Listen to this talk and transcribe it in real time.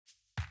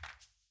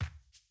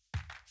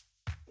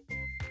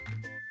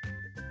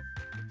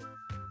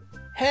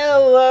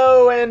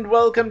Hello and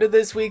welcome to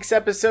this week's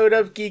episode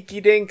of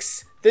Geeky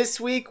Dinks. This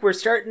week we're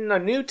starting a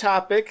new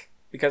topic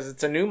because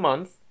it's a new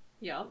month.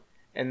 Yep.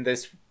 And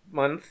this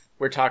month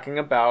we're talking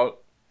about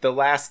the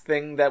last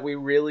thing that we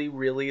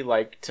really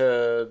like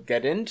to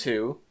get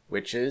into,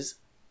 which is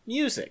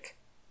music.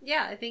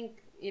 Yeah, I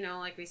think,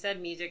 like we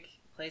said, music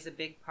plays a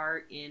big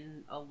part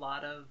in a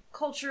lot of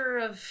culture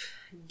of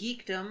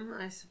geekdom,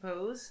 I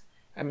suppose.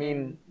 I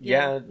mean,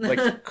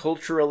 like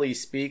culturally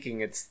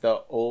speaking, it's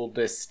the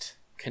oldest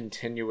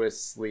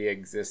continuously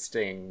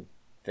existing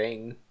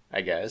thing,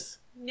 I guess.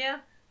 Yeah.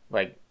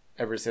 Like,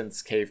 ever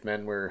since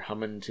cavemen were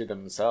humming to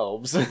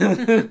themselves.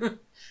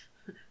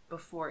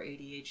 Before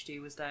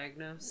ADHD was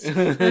diagnosed.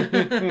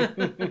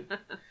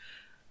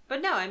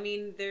 But no, I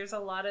mean, there's a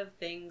lot of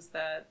things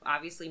that,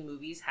 obviously,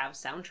 movies have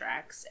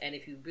soundtracks, and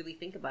if you really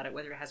think about it,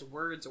 whether it has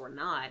words or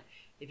not,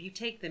 if you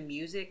take the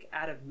music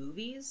out of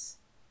movies,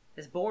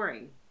 it's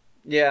boring.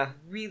 Yeah.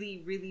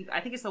 Really,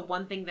 I think it's the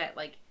one thing that,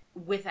 like,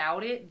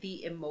 without it,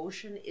 the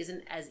emotion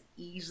isn't as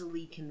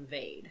easily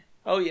conveyed.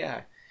 Oh,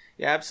 yeah.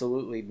 Yeah,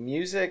 absolutely.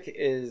 Music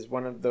is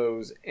one of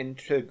those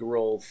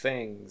integral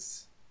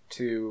things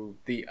to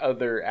the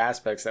other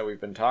aspects that we've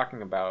been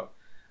talking about.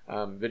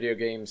 Video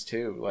games,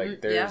 too.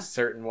 Like, there's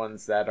certain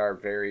ones that are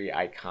very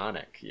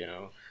iconic, you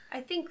know?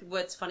 I think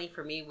what's funny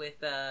for me with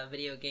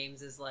video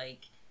games is,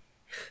 like,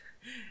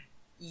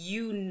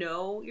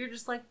 you're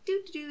just like,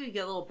 do-do-do, you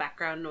get little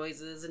background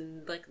noises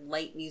and, like,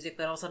 light music,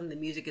 but all of a sudden the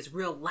music is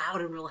real loud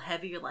and real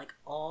heavy. You're like,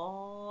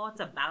 oh, it's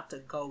about to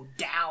go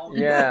down.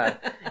 Yeah,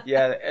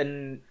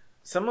 and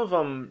some of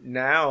them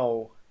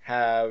now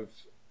have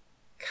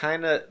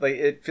kind of, like,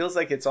 it feels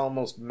like it's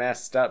almost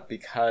messed up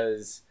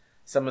because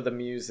some of the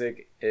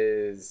music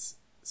is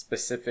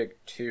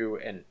specific to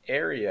an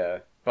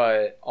area,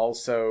 but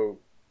also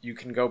you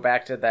can go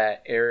back to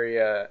that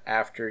area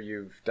after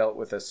you've dealt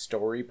with a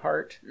story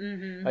part.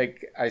 Mm-hmm.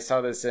 Like, I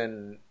saw this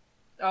in...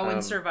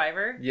 in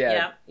Survivor?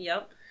 Yeah.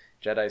 Yep.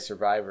 Jedi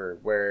Survivor,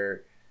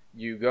 where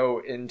you go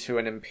into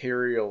an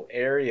Imperial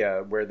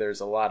area where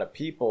there's a lot of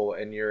people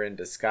and you're in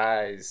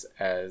disguise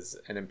as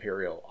an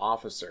Imperial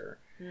officer.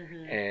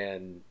 Mm-hmm.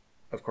 And,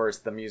 of course,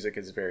 the music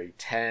is very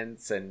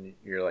tense and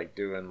you're, like,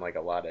 doing, like,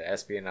 a lot of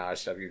espionage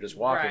stuff. You're just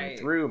walking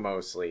through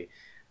mostly.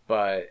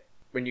 But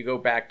when you go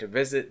back to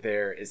visit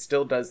there, it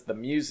still does the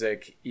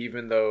music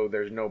even though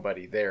there's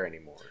nobody there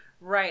anymore.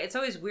 Right. It's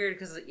always weird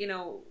because,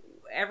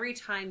 every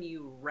time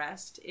you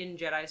rest in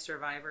Jedi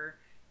Survivor,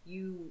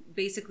 you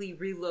basically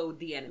reload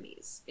the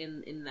enemies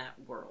in that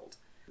world.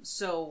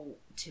 So,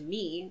 to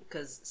me,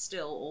 because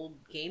still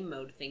old game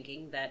mode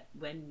thinking that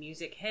when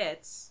music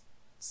hits,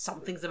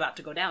 something's about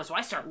to go down. So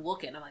I start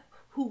looking. I'm like,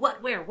 who,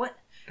 what, where,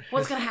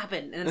 what's going to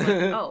happen? And it's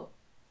like, oh,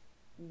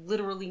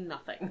 literally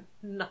nothing.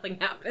 Nothing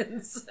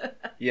happens.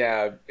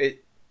 Yeah,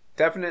 it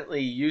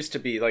definitely used to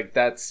be, like,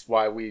 that's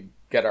why we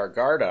get our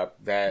guard up.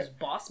 That it's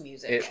boss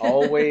music. It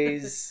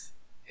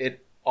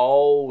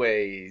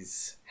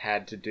always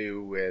had to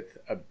do with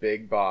a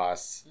big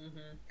boss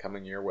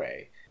coming your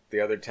way. The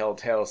other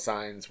telltale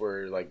signs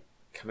were, like,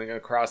 coming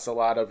across a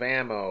lot of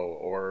ammo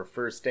or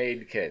first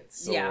aid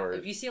kits. Yeah,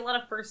 if you see a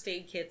lot of first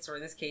aid kits, or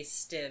in this case,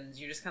 stims,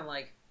 you're just kind of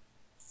like,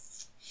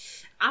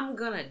 I'm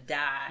gonna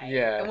die.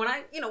 Yeah. And when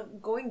I,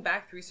 going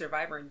back through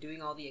Survivor and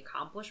doing all the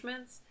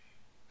accomplishments,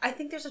 I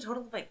think there's a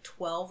total of like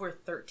 12 or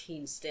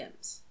 13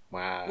 stims.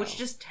 Wow. Which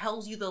just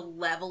tells you the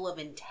level of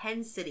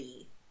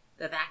intensity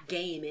that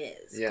game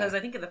is. Because I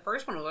think in the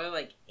first one it was only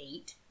like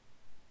 8.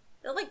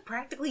 They're like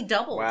practically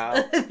doubled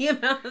the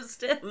amount of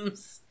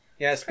stims.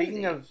 Yeah,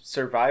 speaking of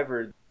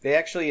Survivor, they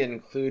actually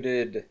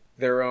included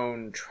their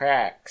own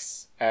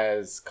tracks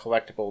as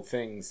collectible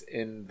things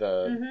in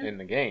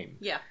the game.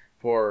 Yeah.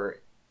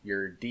 For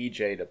your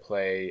DJ to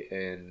play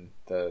in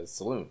the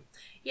saloon.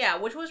 Yeah,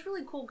 which was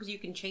really cool because you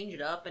can change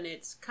it up and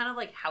it's kind of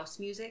like house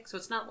music, so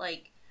it's not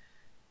like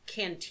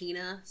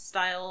cantina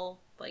style,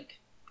 like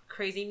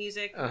crazy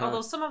music.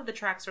 Although some of the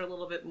tracks are a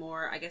little bit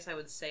more, I guess I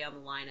would say, on the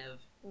line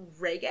of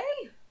reggae,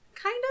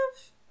 kind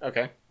of.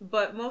 Okay.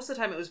 But most of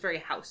the time it was very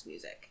house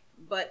music.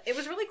 But it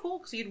was really cool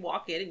because you'd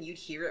walk in and you'd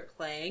hear it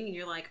playing and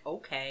you're like,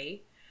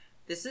 okay,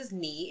 this is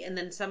neat. And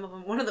then some of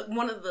them, one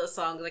of the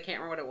songs, I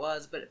can't remember what it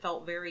was, but it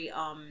felt very,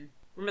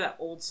 remember that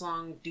old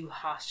song, Du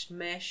hast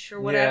mich,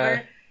 or whatever?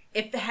 Yeah.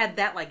 It had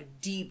that,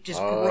 like, deep, just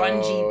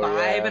grungy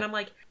vibe. Yeah. And I'm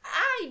like,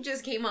 I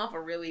just came off a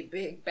really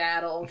big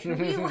battle. Can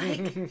we,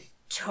 like,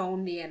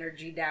 tone the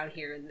energy down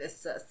here in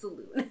this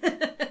saloon?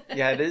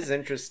 Yeah, it is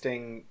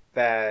interesting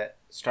that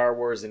Star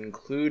Wars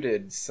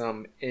included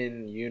some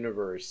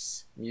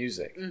in-universe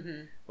music.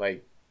 Mm-hmm.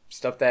 Like,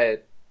 stuff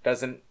that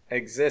doesn't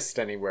exist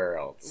anywhere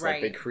else. Right.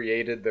 Like, they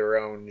created their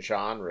own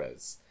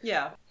genres.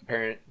 Yeah.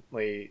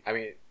 Apparently, I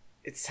mean,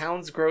 it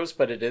sounds gross,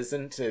 but it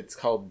isn't. It's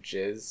called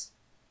jizz.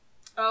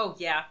 Oh,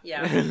 yeah.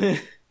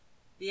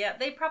 Yeah,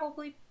 they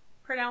probably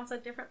pronounce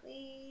it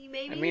differently,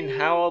 maybe? I mean,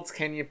 how else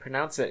can you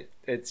pronounce it?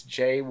 It's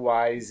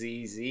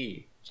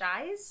J-Y-Z-Z.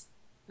 Jize?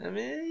 I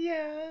mean,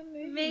 yeah,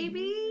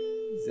 maybe.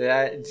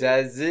 Jazz.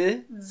 Jazz.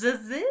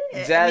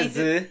 Jazz.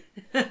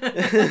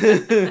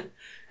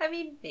 I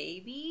mean,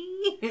 maybe.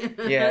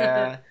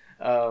 Yeah.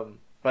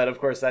 But of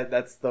course,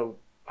 that's the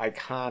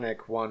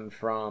iconic one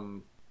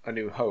from A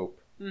New Hope.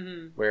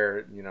 Mm-hmm.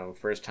 Where,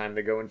 first time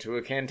they go into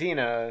a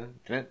cantina.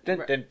 Right.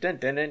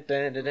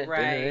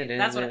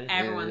 That's what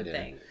everyone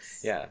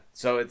thinks. Yeah.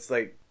 So it's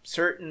like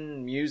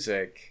certain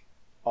music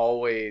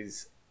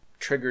always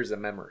triggers a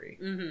memory.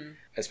 Mm-hmm.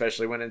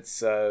 Especially when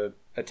it's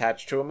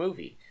attached to a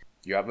movie.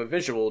 You have a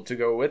visual to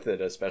go with it,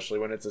 especially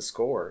when it's a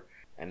score.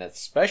 And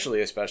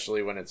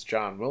especially when it's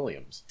John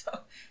Williams.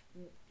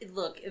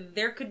 Look,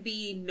 there could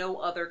be no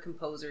other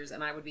composers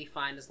and I would be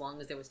fine as long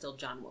as there was still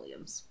John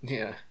Williams.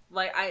 Yeah.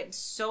 Like,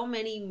 so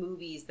many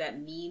movies that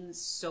mean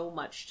so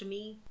much to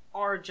me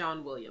are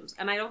John Williams.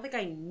 And I don't think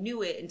I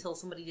knew it until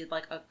somebody did,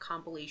 like, a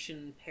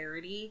compilation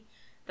parody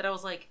that I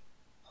was like,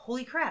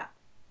 holy crap,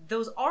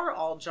 those are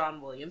all John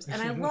Williams.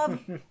 And I love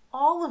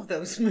all of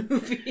those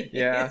movies.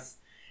 Yeah.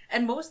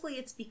 And mostly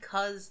it's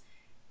because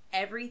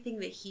everything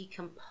that he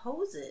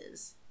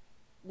composes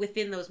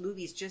within those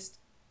movies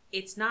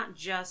it's not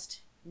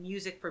just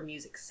music for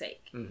music's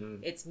sake. Mm-hmm.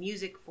 It's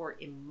music for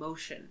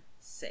emotion's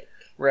sake.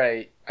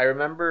 Right. I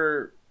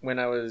remember when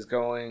I was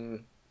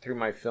going through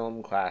my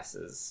film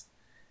classes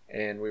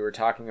and we were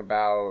talking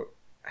about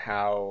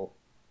how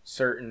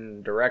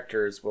certain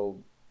directors will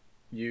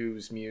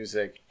use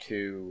music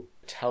to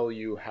tell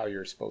you how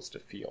you're supposed to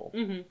feel.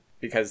 Mm-hmm.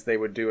 Because they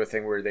would do a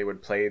thing where they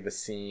would play the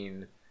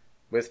scene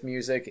with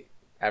music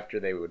after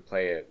they would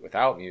play it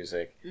without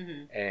music,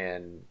 mm-hmm.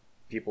 and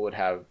people would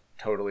have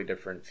totally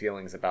different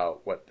feelings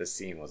about what the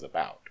scene was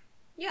about.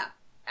 Yeah,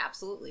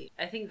 absolutely.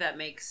 I think that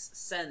makes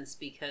sense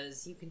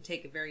because you can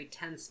take a very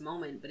tense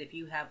moment, but if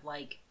you have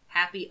like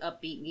happy,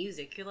 upbeat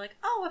music, you're like,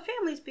 oh, a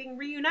family's being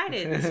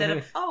reunited instead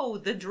of, oh,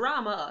 the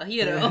drama,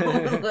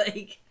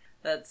 like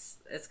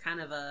it's kind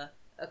of a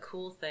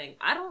cool thing.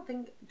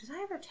 Did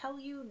I ever tell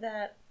you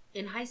that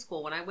in high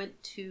school when I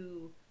went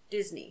to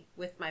Disney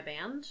with my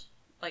band,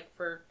 like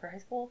for high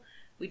school,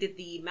 we did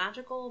the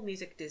Magical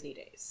Music Disney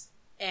Days.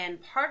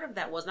 And part of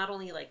that was not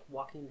only like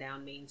walking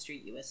down Main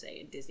Street USA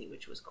in Disney,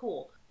 which was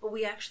cool, but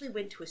we actually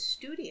went to a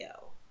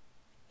studio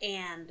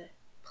and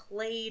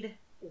played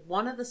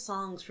one of the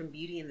songs from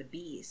Beauty and the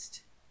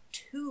Beast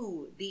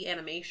to the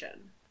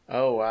animation.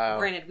 Oh, wow.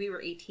 Granted, we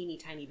were a teeny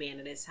tiny band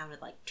and it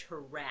sounded like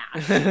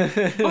trash.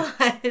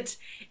 But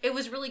it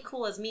was really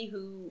cool as me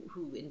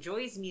who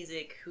enjoys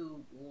music,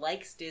 who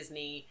likes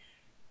Disney.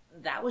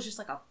 That was just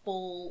like a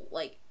full,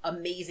 like,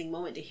 amazing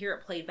moment to hear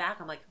it played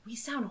back. I'm like, we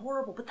sound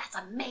horrible, but that's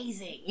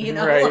amazing,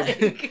 Right.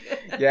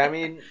 Like... Yeah, I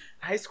mean,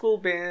 high school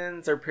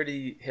bands are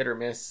pretty hit or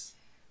miss.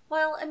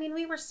 Well, I mean,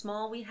 we were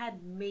small. We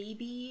had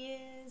maybe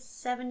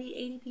 70,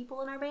 80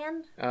 people in our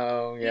band.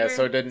 Oh, yeah,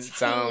 so it didn't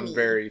sound tiny.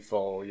 very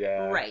full,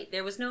 yeah. Right.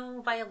 There was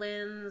no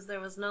violins. There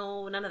was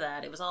none of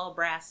that. It was all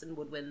brass and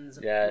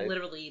woodwinds. Yeah.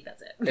 Literally,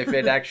 that's it. If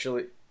it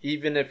actually,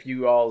 even if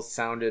you all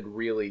sounded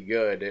really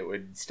good, it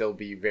would still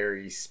be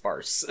very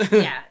sparse.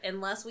 Yeah,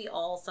 unless we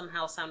all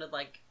somehow sounded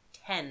like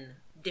 10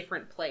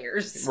 different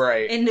players.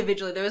 Right.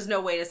 Individually. There was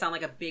no way to sound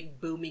like a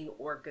big booming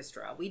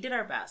orchestra. We did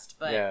our best,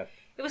 but... Yeah.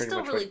 It was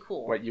still really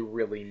cool. What you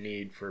really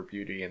need for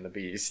Beauty and the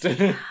Beast.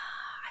 I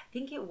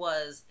think it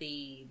was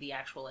the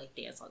actual like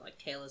dance song, like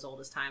Tale as Old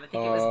as Time. I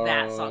think it was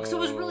that song. So it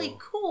was really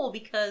cool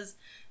because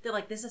they're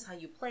like, this is how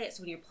you play it.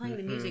 So when you're playing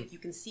the music, you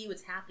can see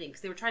what's happening.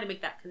 Because they were trying to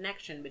make that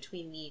connection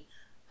between the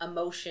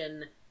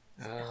emotion,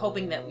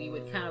 hoping that we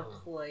would kind of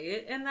play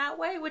it in that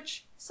way,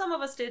 which some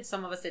of us did,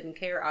 some of us didn't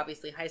care.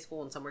 Obviously high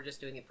school, and some were just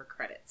doing it for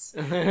credits.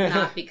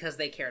 Not because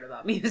they cared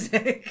about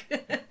music.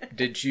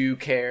 Did you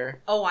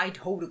care? Oh, I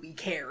totally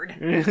cared.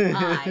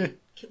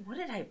 What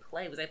did I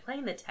play? Was I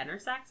playing the tenor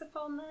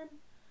saxophone then?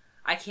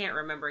 I can't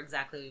remember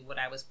exactly what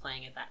I was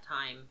playing at that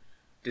time.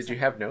 Did you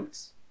have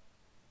notes?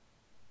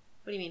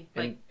 What do you mean?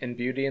 Like in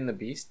Beauty and the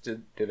Beast,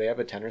 do they have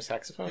a tenor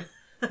saxophone?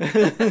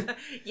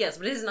 Yes,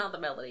 but it is not the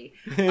melody.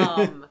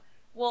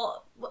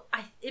 Well,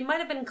 it might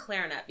have been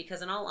clarinet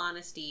because, in all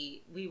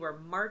honesty, we were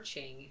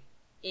marching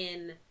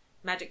in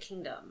Magic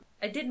Kingdom.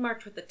 I did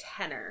march with the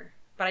tenor,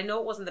 but I know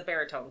it wasn't the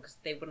baritone because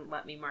they wouldn't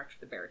let me march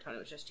with the baritone. It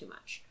was just too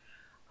much.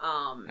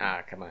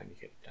 Come on, you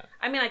could have done.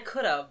 I mean, I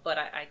could have, but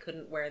I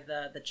couldn't wear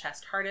the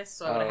chest harness,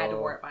 so I would have had to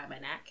wear it by my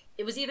neck.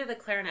 It was either the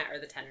clarinet or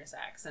the tenor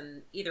sax,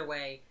 and either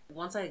way,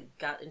 once I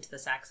got into the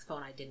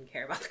saxophone, I didn't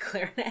care about the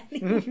clarinet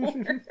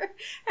anymore.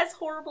 As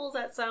horrible as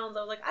that sounds,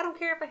 I was like, I don't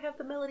care if I have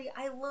the melody.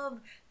 I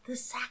love the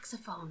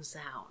saxophone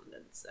sound,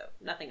 and so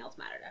nothing else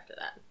mattered after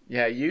that.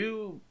 Yeah,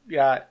 you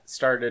got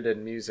started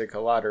in music a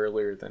lot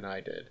earlier than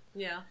I did.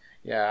 Yeah.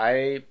 Yeah,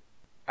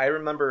 I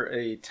remember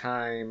a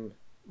time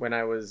when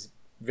I was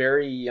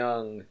very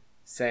young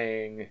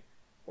saying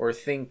or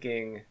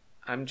thinking,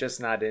 I'm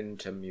just not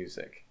into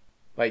music.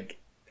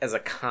 Like, as a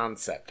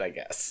concept, I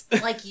guess.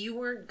 Like you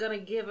weren't gonna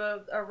give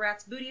a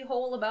rat's booty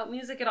hole about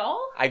music at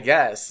all? I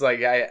guess.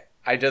 Like,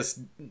 I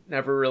just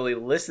never really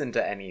listened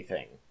to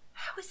anything.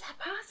 How is that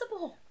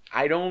possible?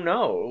 I don't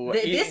know.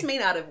 This may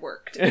not have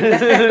worked.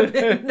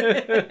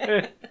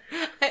 I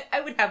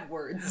would have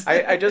words.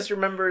 I just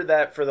remember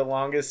that for the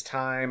longest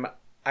time,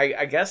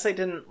 I guess I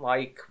didn't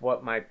like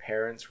what my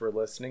parents were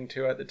listening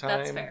to at the time.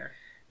 That's fair.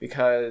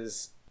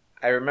 Because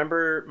I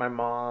remember my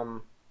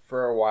mom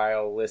for a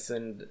while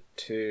listened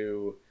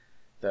to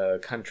the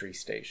country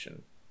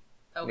station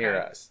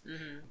near us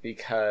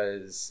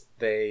because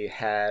they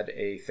had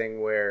a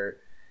thing where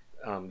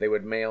they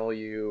would mail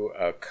you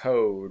a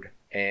code,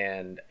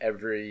 and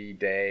every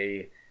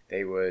day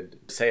they would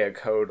say a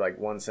code like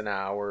once an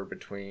hour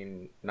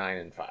between 9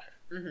 and 5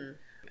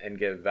 and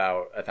give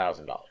out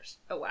 $1,000.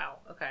 Oh, wow.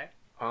 Okay.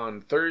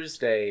 On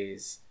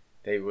Thursdays,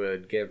 they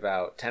would give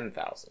out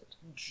 10,000.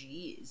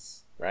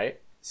 Jeez. Right?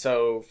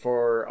 So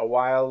for a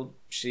while,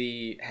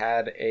 she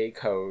had a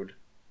code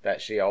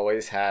that she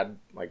always had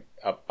like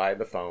up by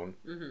the phone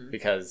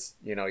because,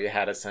 you know, you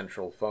had a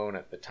central phone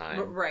at the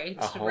time. Right.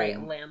 Right.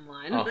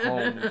 Landline. A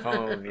home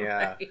phone,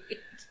 yeah.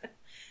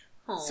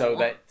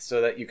 Right.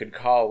 So that you could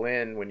call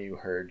in when you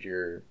heard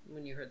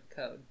the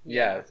code.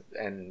 Yeah,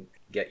 and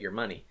get your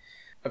money.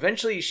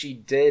 Eventually she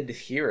did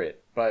hear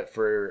it, but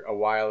for a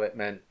while it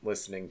meant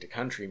listening to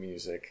country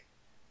music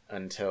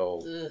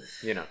until,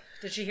 you know.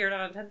 Did she hear it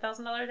on a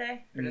 $10,000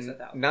 day? Or just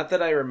 $1,000? Not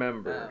that I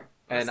remember. Oh,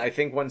 and I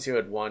think once you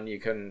had one, you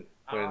couldn't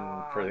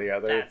win for the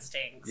other. That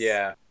stinks.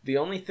 Yeah. The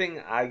only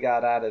thing I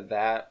got out of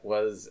that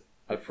was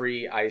a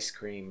free ice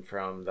cream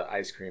from the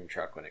ice cream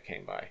truck when it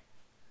came by.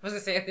 I was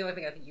going to say, the only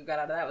thing I think you got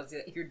out of that was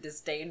your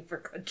disdain for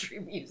country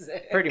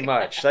music. Pretty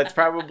much. That's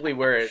probably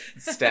where it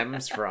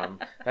stems from.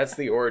 That's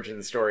the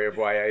origin story of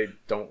why I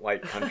don't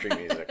like country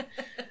music.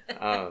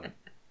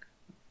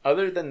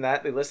 Other than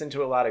that, they listen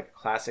to a lot of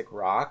classic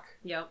rock.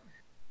 Yep.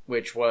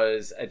 Which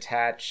was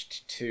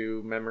attached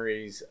to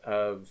memories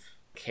of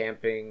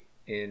camping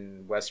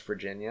in West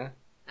Virginia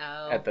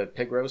at the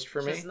pig roast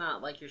for me. It's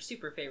not like your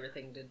super favorite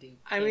thing to do.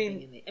 I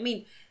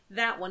mean,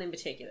 that one in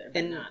particular,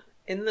 but not.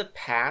 In the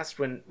past,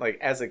 when, like,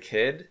 as a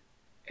kid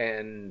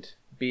and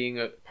being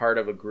a part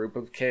of a group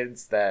of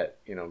kids that,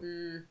 you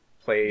know,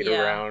 played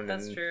around.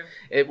 That's and true.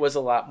 It was a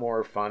lot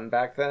more fun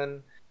back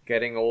then.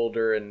 Getting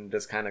older and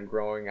just kind of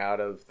growing out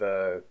of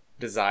the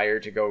desire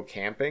to go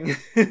camping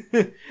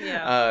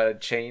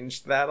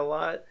changed that a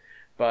lot.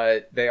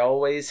 But they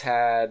always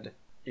had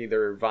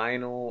either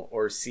vinyl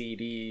or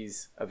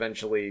CDs.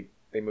 Eventually,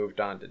 they moved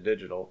on to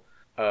digital,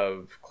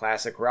 of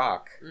classic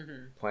rock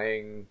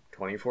playing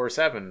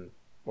 24/7.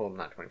 Well,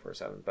 not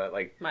 24/7, but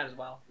like might as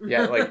well.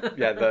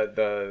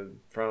 the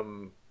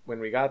from when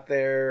we got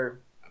there,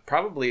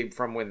 probably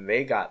from when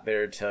they got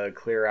there to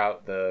clear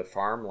out the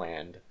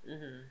farmland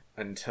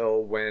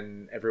until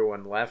when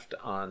everyone left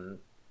on,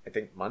 I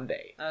think,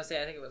 Monday. I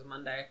think it was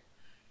Monday.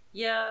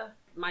 Yeah,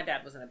 my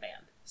dad was in a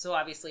band, so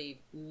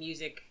obviously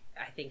music,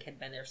 I think, had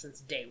been there since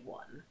day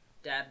one.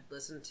 Dad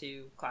listened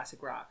to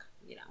classic rock,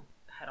 you know,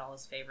 had all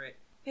his favorite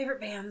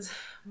bands.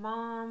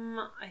 Mom,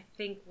 I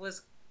think,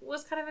 was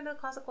kind of into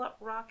classic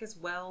rock as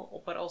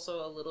well, but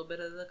also a little bit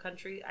of the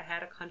country. I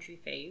had a country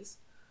phase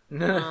in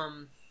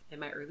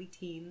my early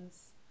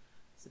teens.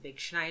 I was a big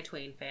Shania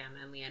Twain fan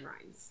and Leanne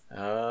Rimes.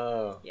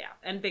 Oh. Yeah,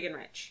 and Big and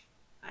Rich.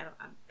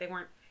 They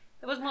weren't.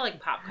 It was more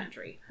like pop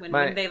country when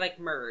they like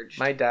merged.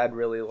 My dad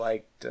really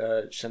liked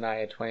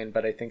Shania Twain,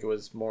 but I think it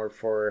was more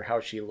for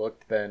how she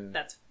looked than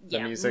the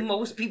music.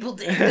 Most people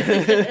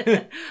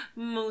did.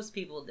 Most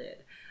people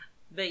did.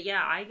 But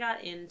yeah, I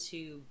got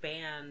into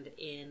band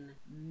in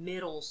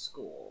middle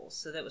school.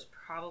 So that was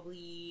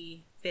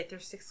probably 5th or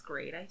 6th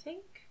grade, I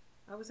think.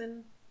 I was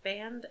in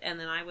band. And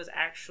then I was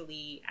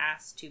actually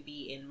asked to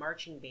be in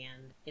marching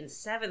band in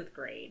 7th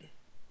grade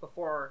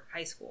before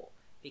high school.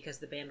 Because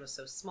the band was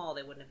so small,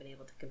 they wouldn't have been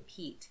able to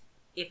compete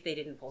if they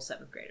didn't pull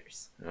 7th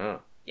graders. Oh.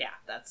 Yeah,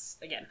 that's,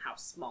 again, how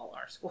small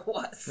our school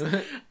was.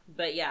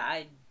 But yeah,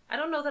 I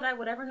don't know that I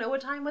would ever know a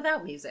time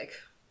without music.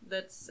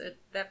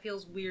 That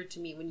feels weird to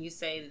me when you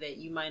say that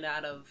you might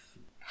not have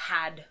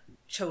had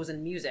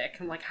chosen music.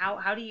 I'm like,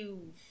 how do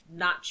you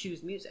not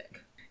choose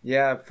music?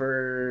 Yeah,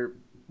 for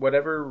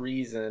whatever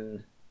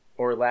reason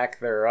or lack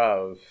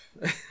thereof,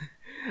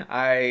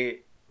 I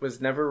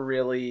was never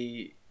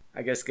really,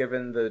 I guess,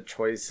 given the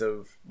choice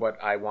of what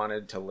I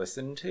wanted to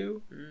listen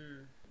to.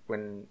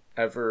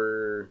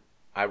 Whenever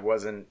I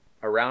wasn't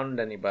around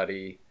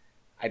anybody,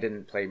 I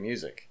didn't play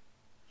music.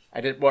 I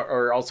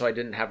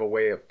didn't have a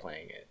way of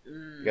playing it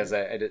because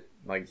I did,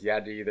 like, you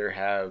had to either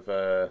have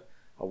a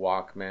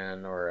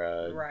Walkman or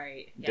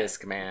a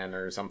Discman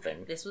or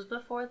something. This was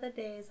before the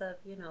days of,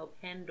 you know,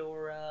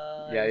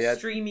 Pandora,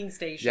 streaming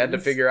stations. You had to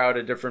figure out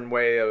a different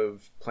way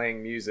of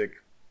playing music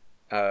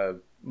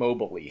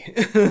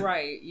mobily.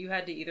 Right. You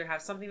had to either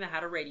have something that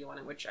had a radio on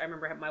it, which I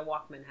remember my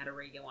Walkman had a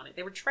radio on it.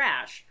 They were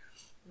trash,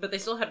 but they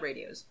still had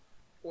radios.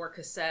 Or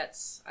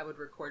cassettes. I would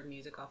record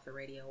music off the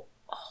radio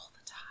all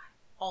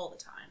the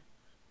time.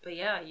 But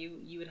yeah,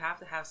 you would have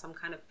to have some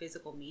kind of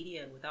physical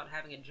media, and without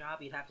having a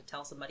job, you'd have to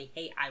tell somebody,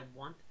 hey, I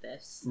want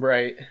this.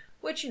 Right.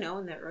 Which, you know,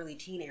 in the early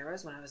teen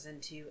eras, when I was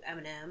into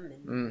Eminem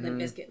and Limp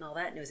Bizkit and all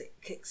that, and it was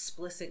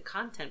explicit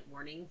content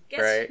warning,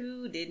 guess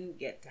who didn't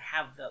get to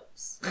have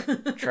those?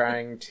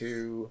 Trying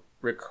to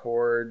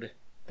record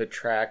the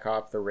track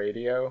off the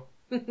radio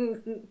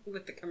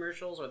with the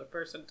commercials or the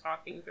person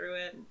talking through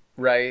it.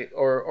 Right.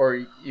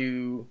 Or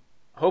you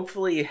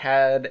hopefully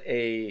had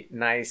a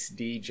nice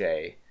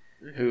DJ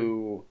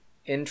who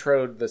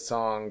introed the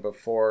song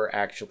before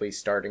actually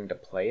starting to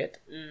play it.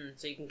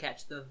 So you can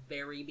catch the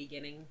very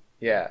beginning.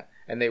 Yeah.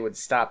 And they would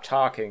stop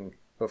talking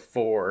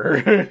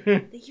before.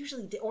 They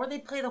usually did, or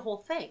they'd play the whole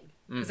thing.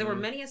 Because there were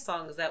many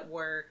songs that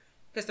were...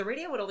 Because the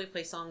radio would only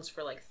play songs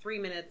for like 3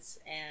 minutes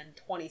and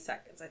 20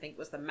 seconds, I think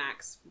was the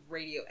max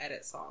radio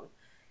edit song.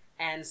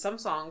 And some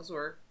songs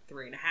were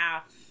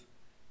 3.5,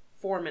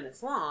 4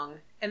 minutes long,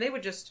 and they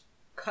would just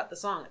cut the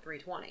song at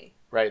 3:20.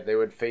 Right, they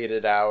would fade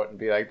it out and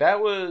be like, that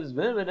was...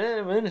 Yeah,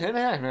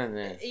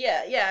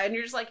 and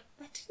you're just like,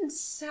 that didn't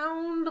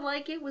sound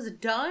like it was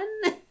done.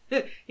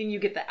 And you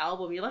get the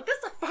album, you're like,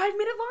 that's a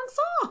 5-minute long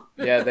song.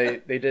 Yeah,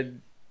 they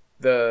did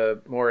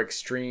the more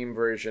extreme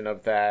version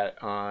of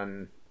that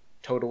on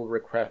Total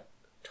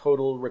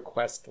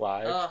Request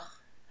Live. Ugh,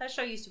 that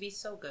show used to be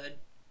so good.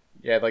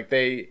 Yeah, like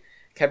they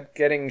kept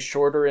getting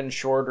shorter and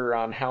shorter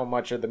on how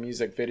much of the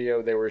music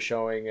video they were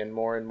showing, and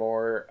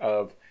more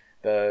of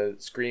the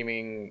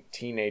screaming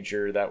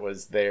teenager that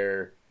was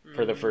there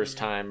for the first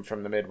time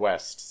from the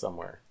Midwest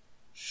somewhere.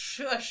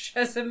 Shush,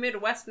 as a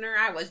Midwesterner,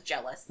 I was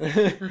jealous.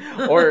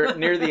 Or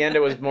near the end,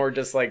 it was more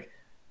just like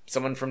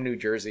someone from New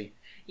Jersey.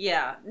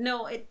 Yeah,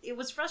 no, it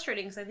was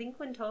frustrating because I think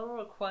when Total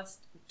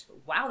Request...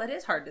 Wow, that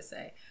is hard to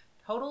say.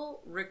 Total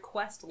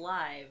Request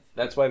Live...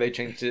 That's why they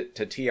changed it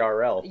to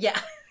TRL. Yeah.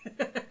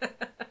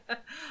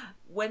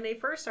 When they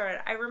first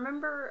started, I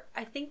remember,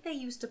 I think they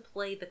used to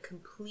play the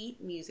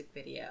complete music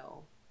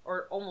video,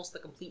 or almost the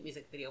complete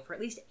music video, for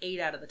at least 8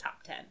 out of the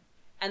top 10.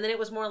 And then it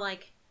was more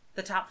like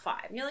the top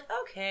 5. And you're like,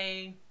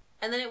 okay.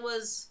 And then it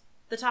was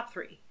the top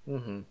 3.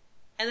 Mm-hmm. And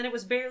then it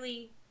was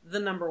barely the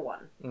number 1.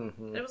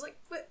 Mm-hmm. And it was like,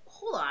 wait,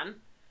 hold on.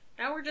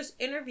 Now we're just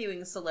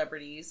interviewing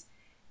celebrities,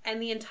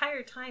 and the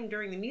entire time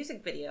during the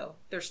music video,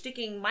 they're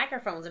sticking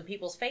microphones in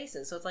people's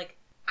faces. So it's like,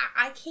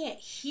 I can't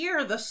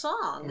hear the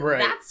song. Right.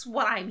 That's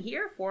what I'm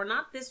here for,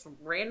 not this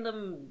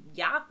random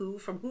Yahoo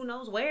from who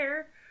knows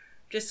where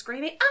just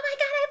screaming, oh my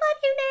god, I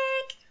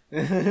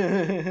love you,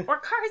 Nick! Or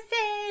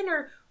Carson,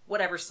 or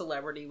whatever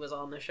celebrity was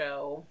on the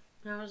show.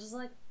 And I was just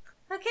like,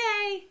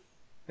 okay,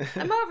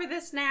 I'm over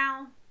this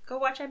now. Go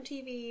watch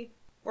MTV.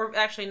 Or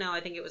actually, no, I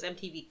think it was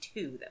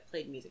MTV2 that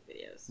played music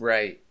videos.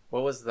 Right.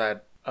 What was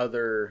that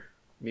other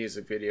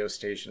music video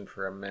station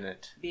for a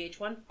minute?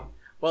 VH1?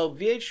 Well,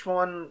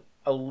 VH1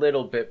 a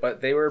little bit,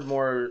 but they were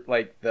more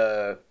like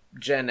the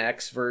Gen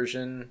X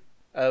version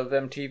of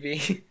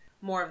MTV.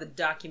 More of the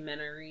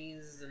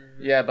documentaries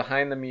and... Yeah,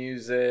 behind the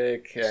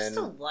music and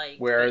still like,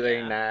 where are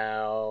they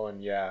now,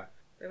 and yeah.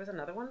 There was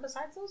another one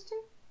besides those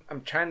two?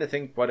 I'm trying to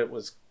think what it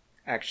was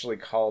actually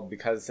called,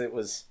 because it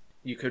was...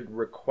 You could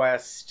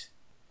request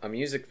a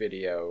music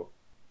video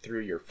through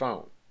your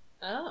phone.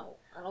 Oh,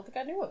 I don't think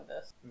I knew of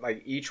this.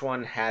 Like, each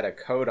one had a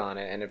code on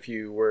it, and if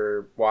you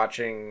were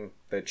watching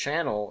the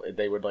channel,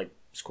 they would, like,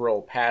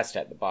 scroll past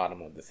at the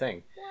bottom of the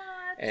thing.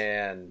 What?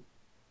 And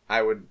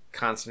I would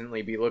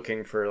constantly be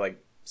looking for,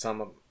 like,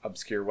 some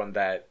obscure one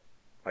that,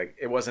 like,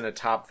 it wasn't a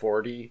top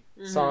 40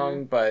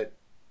 song, but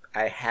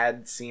I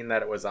had seen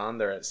that it was on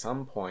there at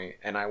some point,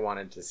 and I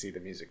wanted to see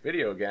the music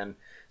video again.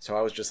 So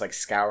I was just, like,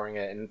 scouring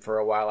it, and for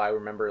a while I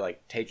remember,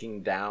 like,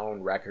 taking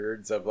down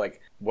records of,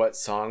 like, what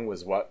song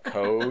was what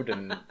code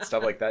and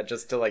stuff like that,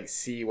 just to, like,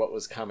 see what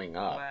was coming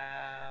up.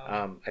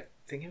 Wow. I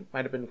think it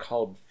might have been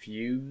called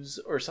Fuse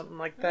or something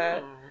like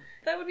that. Oh,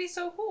 that would be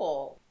so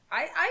cool.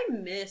 I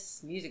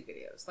miss music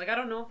videos. Like, I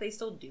don't know if they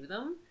still do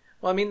them.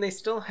 Well, I mean, they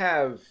still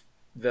have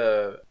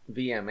the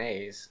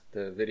VMAs,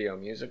 the Video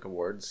Music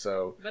Awards,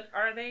 so... But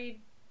are they...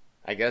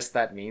 I guess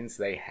that means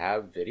they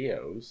have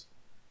videos.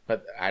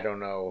 But I don't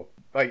know.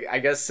 Like, I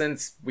guess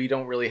since we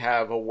don't really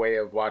have a way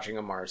of watching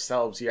them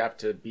ourselves, you have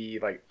to be,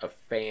 like, a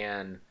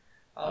fan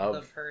of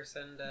the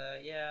person to...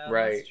 Yeah,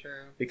 right. That's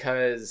true.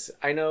 Because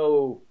I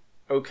know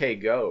OK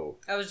Go.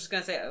 I was just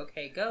going to say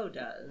OK Go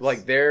does.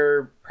 Like,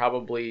 they're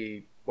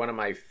probably one of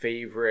my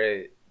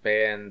favorite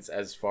bands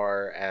as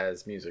far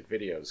as music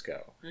videos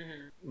go.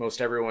 Mm-hmm. Most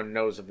everyone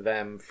knows of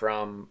them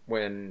from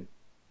when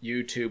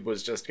YouTube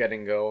was just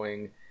getting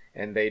going,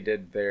 and they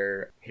did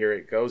their Here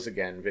It Goes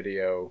Again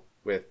video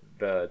with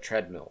the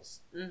treadmills.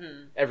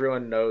 Mm-hmm.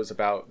 Everyone knows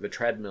about the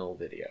treadmill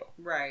video.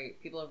 Right.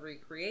 People have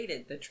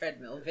recreated the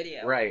treadmill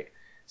video. Right.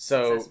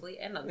 So, successfully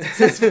and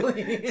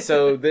unsuccessfully.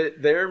 So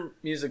their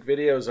music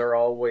videos are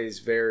always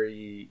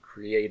very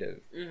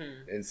creative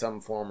in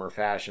some form or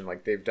fashion.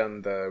 Like, they've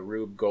done the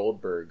Rube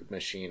Goldberg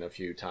machine a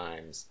few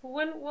times.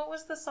 What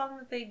was the song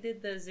that they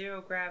did the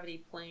Zero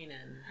Gravity plane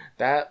in?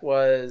 That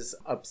was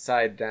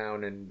Upside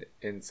Down and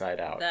Inside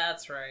Out.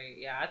 That's right.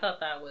 Yeah, I thought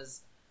that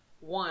was,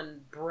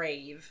 one,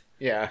 brave.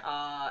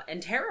 Yeah.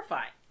 And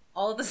terrifying.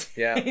 All at the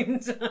same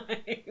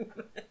time.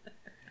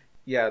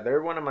 Yeah,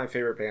 they're one of my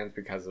favorite bands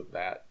because of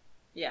that.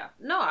 Yeah.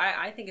 No,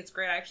 I think it's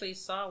great. I actually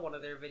saw one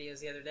of their videos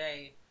the other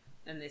day,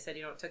 and they said,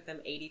 it took them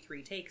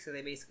 83 takes, so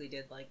they basically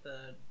did, like,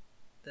 the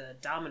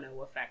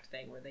domino effect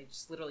thing, where they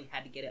just literally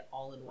had to get it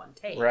all in one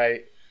take.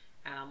 Right.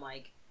 And I'm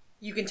like,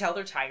 You can tell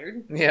they're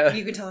tired. Yeah.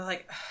 You can tell they're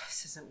like,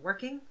 this isn't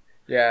working.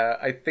 Yeah,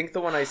 I think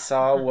the one I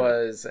saw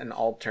was an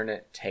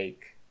alternate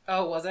take.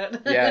 Oh, was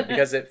it? Yeah,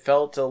 because it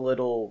felt a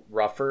little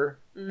rougher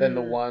than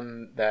the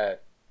one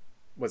that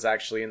was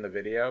actually in the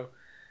video.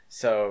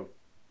 So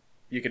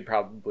you could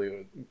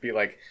probably be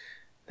like,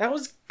 that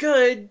was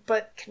good,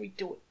 but can we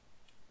do it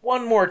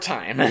one more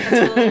time? That's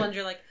one of those ones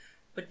you're like,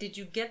 but did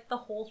you get the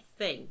whole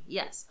thing?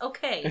 Yes.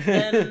 Okay,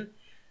 then,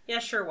 yeah,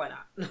 sure, why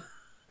not?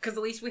 Because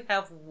at least we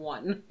have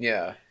one.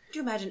 Yeah. Could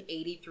you imagine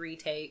 83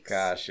 takes?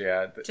 Gosh,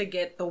 yeah. To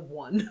get the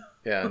one.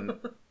 Yeah,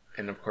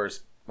 and of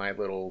course, my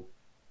little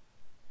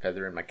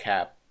feather in my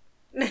cap,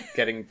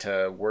 getting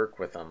to work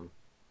with him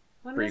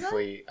When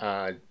briefly.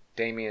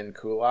 Damian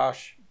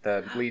Kulash,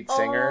 the lead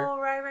singer. Oh,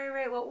 right.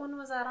 What one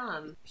was that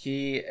on?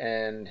 He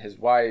and his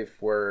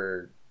wife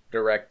were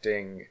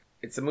directing.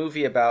 It's a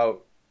movie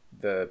about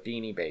the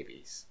Beanie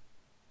Babies.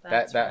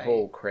 That's that right.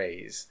 whole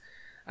craze.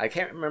 I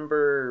can't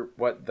remember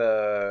what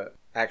the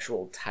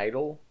actual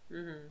title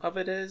of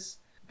it is.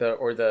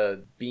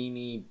 The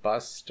Beanie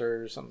Bust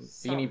or something.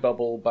 Beanie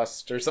Bubble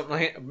Bust or something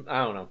like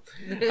I don't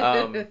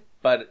know.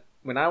 But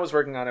when I was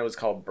working on it was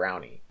called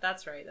Brownie.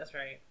 That's right.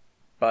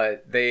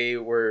 But they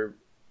were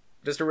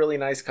just a really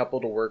nice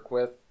couple to work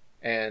with.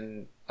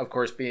 And of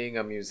course, being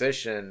a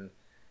musician,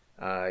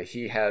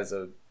 he has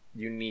a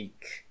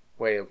unique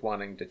way of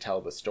wanting to tell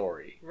the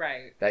story.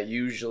 Right. That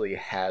usually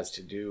has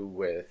to do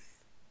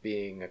with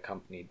being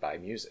accompanied by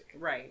music.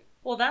 Right.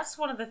 Well, that's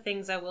one of the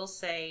things I will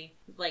say,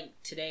 like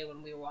today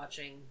when we were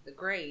watching The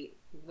Great,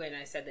 when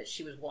I said that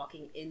she was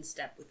walking in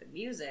step with the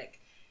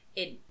music,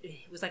 it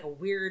was like a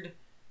weird,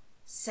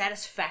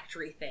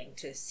 satisfactory thing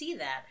to see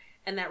that.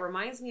 And that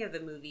reminds me of the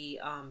movie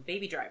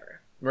Baby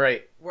Driver.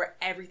 Right. Where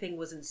everything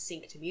was in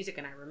sync to music.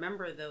 And I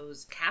remember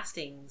those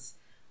castings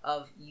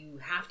of you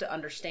have to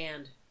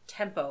understand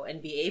tempo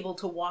and be able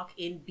to walk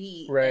in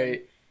beat.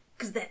 Right.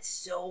 Because that's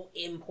so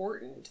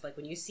important. Like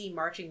when you see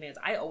marching bands,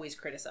 I always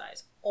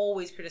criticize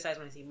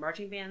when I see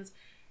marching bands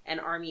and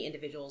army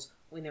individuals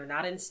when they're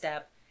not in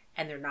step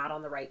and they're not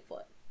on the right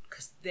foot.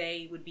 Because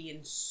they would be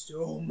in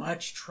so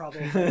much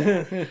trouble for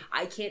that.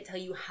 I can't tell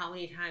you how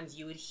many times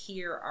you would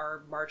hear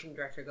our marching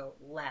director go,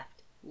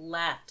 left,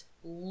 left,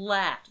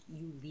 left.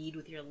 You lead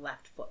with your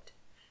left foot.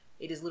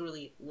 It is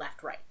literally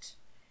left, right.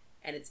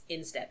 And it's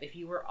in step. If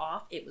you were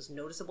off, it was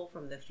noticeable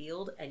from the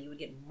field and you would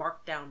get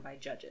marked down by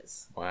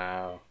judges.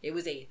 Wow. It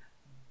was a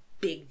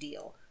big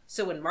deal.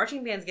 So when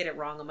marching bands get it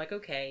wrong, I'm like,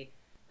 okay,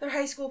 they're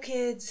high school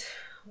kids,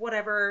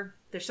 whatever.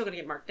 They're still going to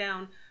get marked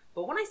down.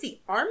 But when I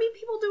see army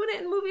people doing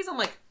it in movies, I'm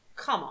like,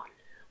 come on.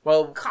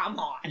 Well, come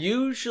on.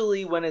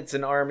 Usually when it's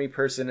an army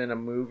person in a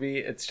movie,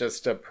 it's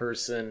just a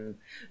person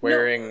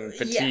wearing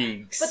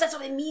fatigues. Yeah. But that's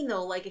what I mean,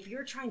 though. Like, if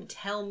you're trying to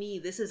tell me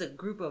this is a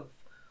group of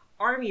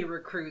army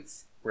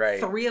recruits, right,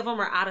 3 of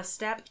them are out of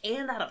step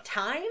and out of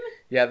time?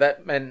 Yeah,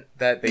 that meant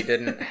that they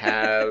didn't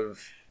have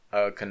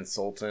a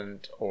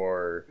consultant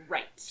or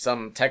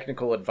some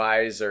technical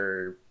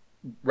advisor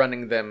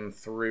running them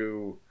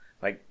through,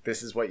 like,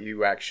 this is what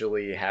you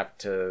actually have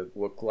to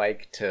look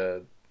like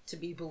to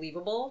be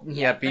believable.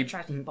 Yeah, that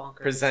drives me bonkers.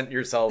 Present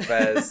yourself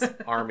as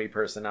army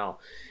personnel.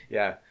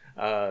 Yeah,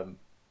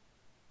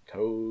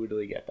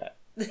 totally get that.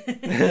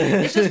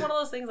 It's just one of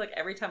those things, like,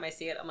 every time I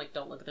see it, I'm like,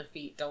 don't look at their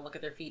feet, don't look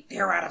at their feet,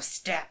 they're out of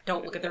step,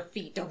 don't look at their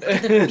feet, don't look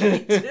at their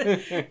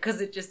feet. Because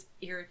it just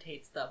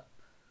irritates the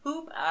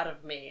poop out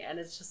of me. And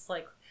it's just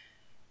like,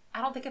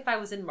 I don't think if I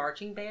was in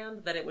marching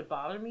band that it would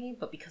bother me,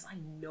 but because I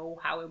know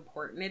how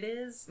important it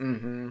is,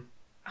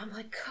 I'm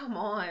like, come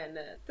on.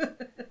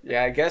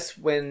 Yeah, I guess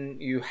when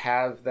you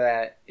have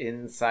that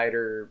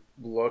insider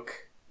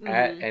look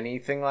at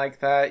anything like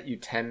that, you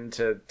tend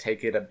to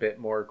take it a bit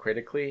more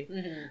critically.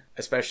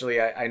 Especially,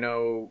 I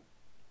know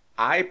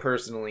I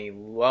personally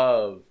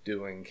love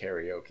doing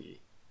karaoke.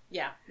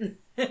 Yeah.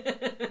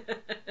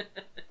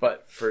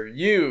 But for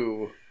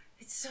you...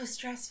 It's so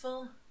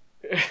stressful.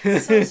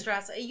 So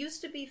stressful. It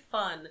used to be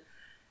fun.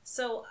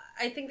 So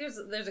I think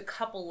there's a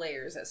couple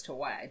layers as to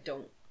why I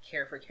don't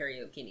care for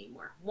karaoke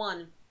anymore.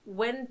 One,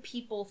 when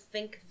people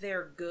think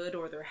they're good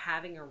or they're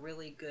having a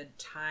really good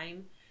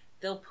time,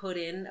 they'll put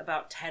in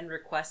about 10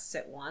 requests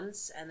at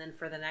once, and then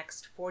for the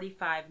next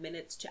 45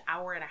 minutes to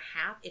hour and a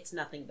half, it's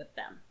nothing but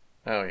them.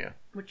 Oh, yeah.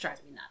 Which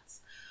drives me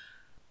nuts.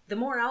 The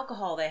more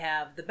alcohol they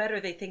have, the better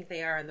they think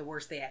they are and the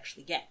worse they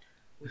actually get,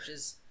 which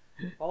is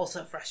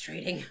also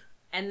frustrating.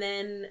 And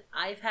then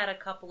I've had a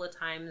couple of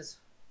times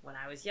when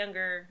I was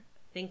younger,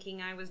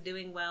 thinking I was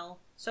doing well,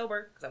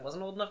 sober, because I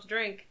wasn't old enough to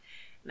drink,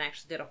 and I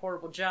actually did a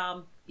horrible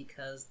job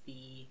because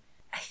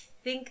I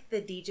think the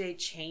DJ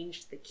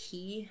changed the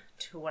key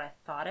to what I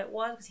thought it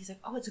was, because he's like,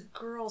 oh, it's a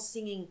girl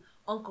singing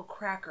Uncle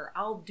Cracker,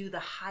 I'll do the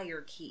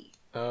higher key.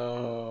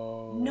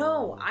 Oh.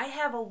 No, I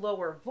have a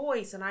lower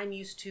voice, and I'm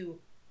used to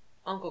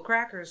Uncle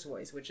Cracker's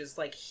voice, which is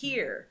like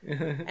here.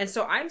 And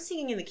so I'm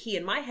singing in the key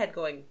in my head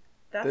going,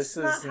 that's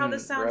not how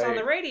this sounds on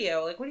the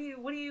radio. Like,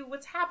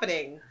 what's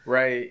happening?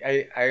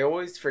 Right. I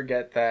always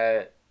forget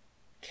that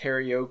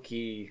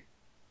karaoke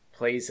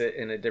plays it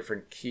in a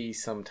different key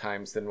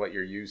sometimes than what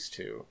you're used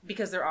to.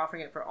 Because they're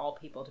offering it for all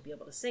people to be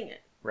able to sing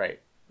it.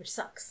 Right. Which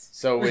sucks.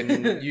 So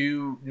when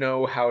you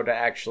know how to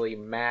actually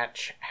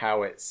match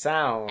how it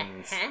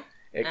sounds,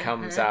 it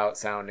comes out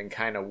sounding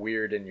kind of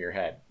weird in your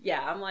head.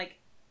 Yeah, I'm like,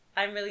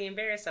 I'm really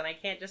embarrassed and I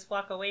can't just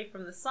walk away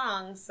from the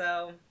song,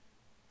 so...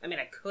 I mean,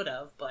 I could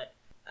have, but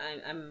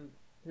I'm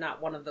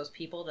not one of those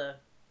people to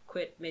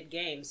quit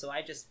mid-game, so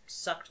I just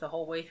sucked the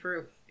whole way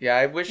through. Yeah,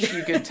 I wish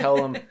you could tell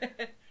them,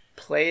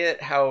 play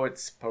it how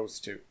it's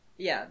supposed to.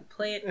 Yeah,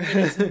 play it in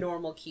its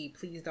normal key.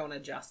 Please don't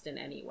adjust in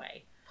any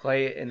way.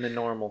 Play it in the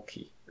normal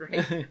key.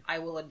 Right? I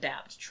will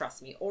adapt,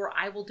 trust me. Or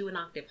I will do an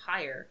octave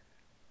higher,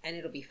 and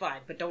it'll be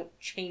fine. But don't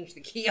change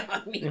the key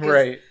on me.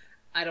 Right.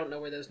 I don't know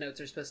where those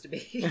notes are supposed to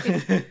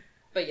be.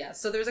 But yeah,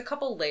 so there's a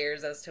couple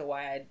layers as to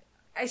why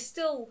I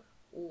still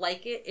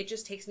like it. It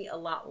just takes me a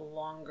lot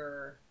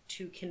longer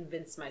to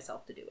convince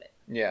myself to do it.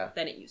 Yeah.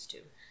 Than it used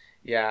to.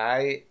 Yeah,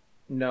 I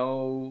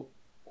know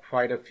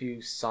quite a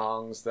few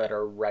songs that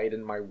are right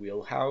in my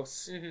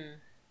wheelhouse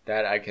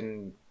that I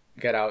can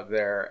get out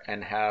there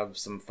and have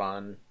some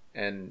fun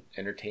and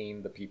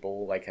entertain the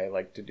people like I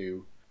like to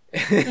do.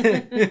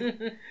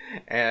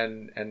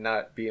 and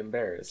not be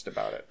embarrassed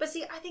about it. But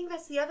see, I think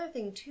that's the other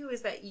thing too,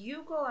 is that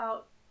you go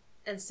out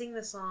and sing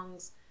the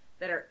songs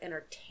that are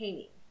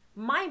entertaining.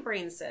 My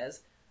brain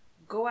says,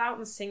 go out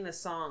and sing the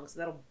songs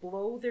that'll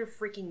blow their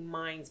freaking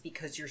minds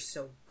because you're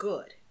so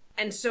good.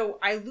 And so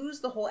I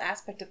lose the whole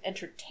aspect of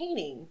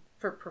entertaining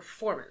for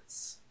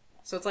performance.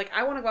 So it's like,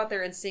 I want to go out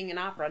there and sing an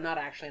opera, not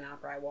actually an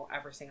opera, I won't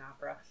ever sing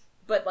opera,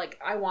 but like,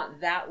 I want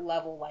that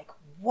level, like,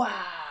 wow.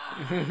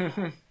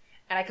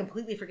 And I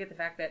completely forget the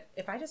fact that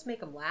if I just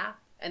make them laugh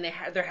and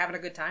they're having a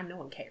good time, no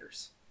one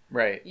cares.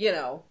 Right. You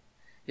know?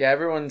 Yeah,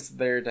 everyone's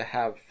there to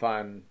have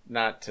fun,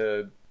 not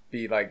to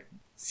be like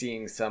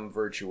seeing some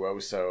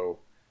virtuoso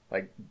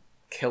like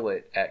kill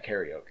it at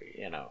karaoke,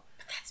 you know.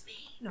 But that's me.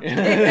 No.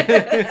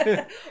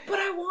 But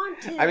I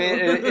want to. I mean,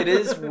 it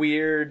is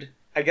weird.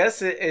 I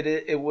guess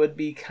it would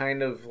be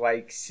kind of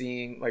like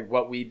seeing like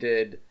what we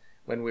did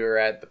when we were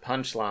at the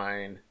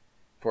Punchline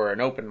for an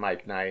open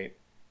mic night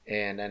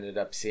and ended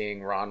up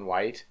seeing Ron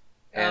White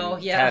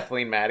and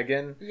Kathleen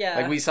Madigan. Yeah.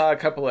 Like we saw a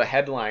couple of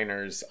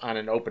headliners on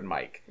an open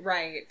mic.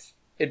 Right.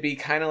 It'd be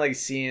kind of like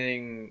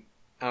seeing,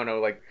 I don't know,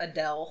 like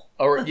Adele.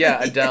 Or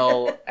yeah,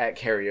 Adele at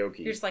karaoke.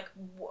 You're just like,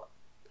 what?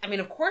 I mean,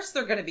 of course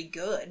they're gonna be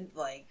good.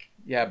 Like,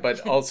 yeah,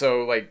 but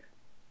also like,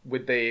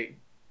 would they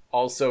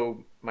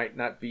also might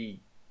not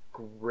be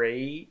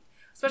great?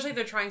 Especially if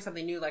they're trying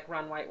something new, like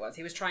Ron White was.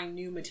 He was trying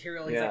new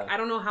material. He's like, I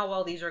don't know how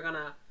well these are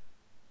gonna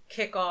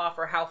kick off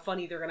or how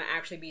funny they're gonna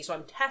actually be, so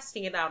I'm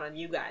testing it out on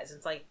you guys. And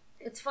it's like,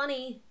 it's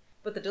funny,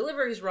 but the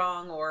delivery's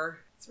wrong, or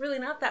it's really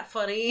not that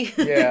funny.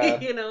 Yeah.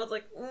 You know, it's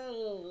like,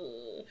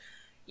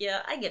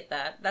 yeah, I get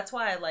that. That's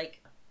why I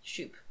like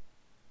Shoop.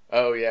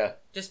 Oh, yeah.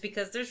 Just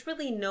because there's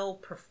really no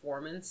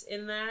performance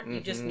in that. You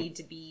just need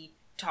to be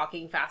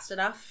talking fast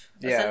enough,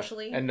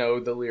 essentially. And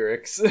know the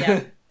lyrics.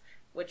 Yeah.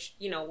 Which,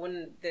 you know,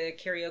 when the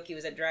karaoke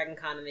was at Dragon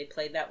Con and they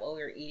played that while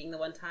we were eating the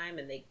one time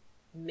and they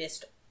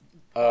missed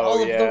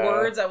all of the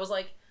words, I was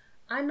like,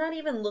 I'm not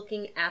even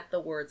looking at the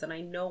words and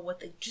I know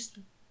what they... Just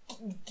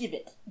give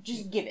it.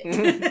 Just give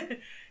it.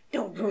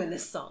 Don't ruin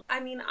this song.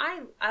 I mean,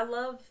 I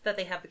love that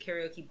they have the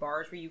karaoke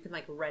bars where you can,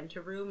 like, rent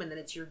a room and then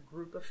it's your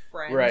group of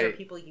friends or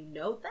people you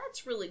know.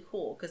 That's really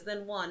cool because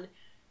then, one,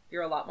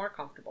 you're a lot more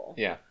comfortable.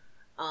 Yeah.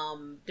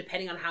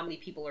 Depending on how many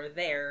people are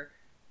there,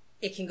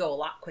 it can go a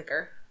lot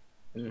quicker.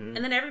 And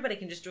then everybody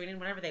can just join in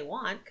whenever they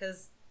want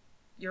because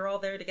you're all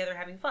there together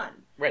having fun.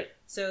 Right.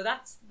 So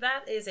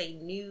that is a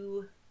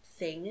new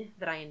thing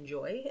that I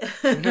enjoy.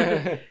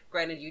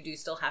 Granted, you do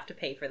still have to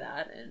pay for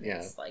that, and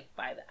it's like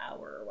by the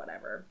hour or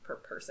whatever per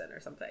person or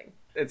something.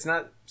 It's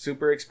not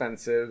super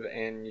expensive,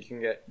 and you can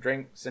get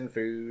drinks and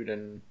food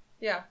and...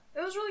 Yeah,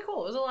 it was really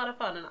cool. It was a lot of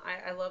fun, and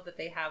I love that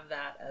they have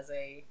that as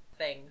a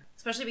thing.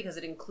 Especially because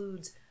it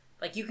includes,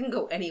 like, you can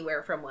go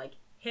anywhere from, like,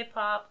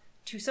 hip-hop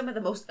to some of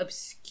the most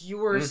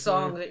obscure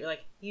songs that you're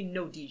like, you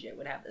know DJ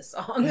would have this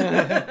song.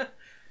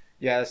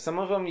 Yeah, some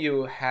of them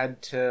you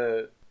had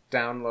to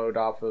download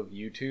off of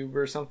YouTube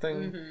or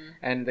something,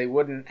 and they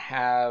wouldn't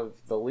have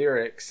the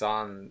lyrics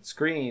on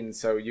screen,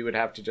 so you would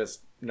have to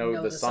just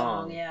know the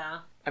song. Yeah.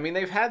 I mean,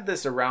 they've had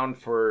this around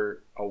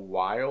for a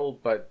while,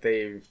 but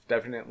they've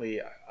definitely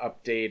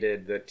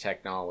updated the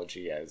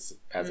technology as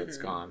it's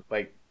gone.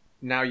 Like,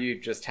 now you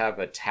just have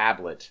a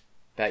tablet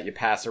that you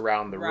pass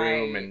around the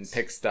room and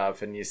pick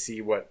stuff, and you see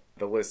what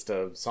the list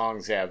of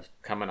songs you have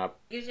coming up.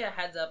 It gives you a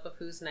heads up of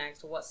who's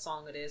next, what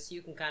song it is, so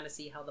you can kind of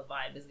see how the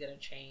vibe is going to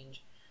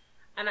change.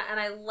 And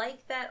I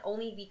like that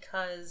only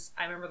because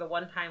I remember the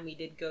one time we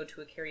did go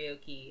to a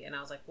karaoke, and I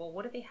was like, well,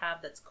 what do they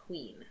have that's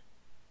Queen?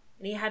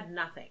 And he had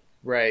nothing.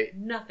 Right.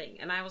 Nothing.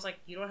 And I was like,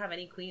 you don't have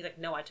any Queen? He's like,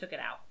 no, I took it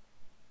out.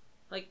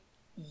 Like,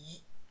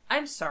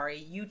 I'm sorry,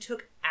 you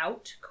took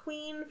out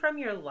Queen from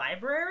your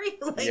library?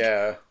 Like,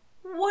 yeah.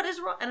 What is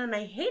wrong? And then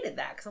I hated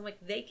that, because I'm like,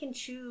 they can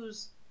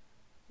choose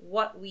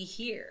what we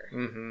hear.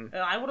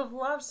 I would have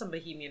loved some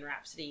Bohemian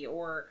Rhapsody,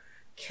 or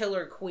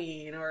Killer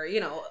Queen or, you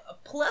know, a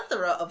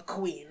plethora of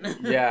Queen.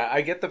 Yeah,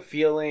 I get the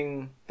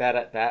feeling that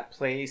at that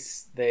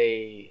place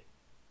they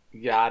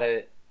got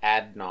it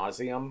ad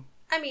nauseum.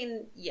 I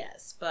mean,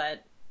 yes,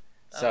 but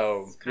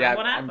So kind of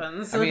what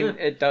happens. I mean,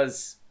 it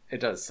does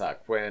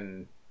suck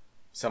when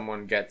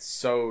someone gets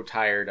so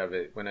tired of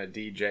it when a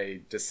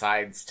DJ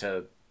decides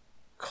to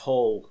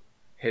cull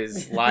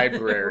his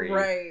library,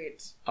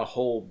 right? A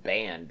whole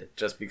band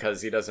just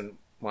because he doesn't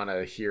want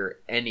to hear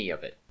any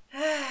of it.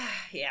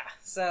 Yeah,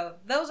 so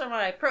those are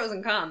my pros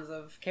and cons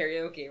of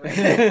karaoke right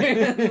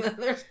there.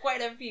 There's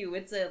quite a few.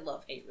 It's a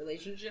love-hate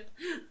relationship.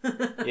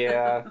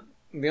 Yeah.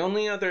 The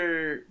only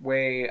other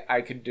way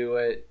I could do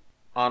it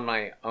on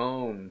my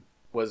own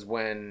was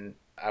when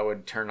I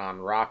would turn on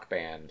Rock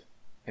Band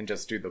and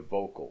just do the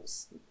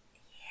vocals.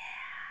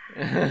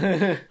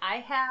 Yeah. I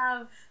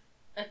have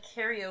a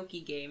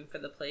karaoke game for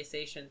the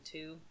PlayStation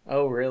 2.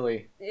 Oh,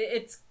 really?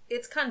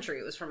 It's country.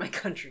 It was for my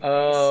country days.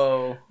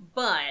 Oh.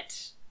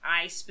 But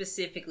I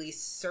specifically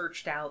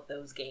searched out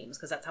those games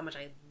because that's how much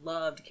I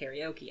loved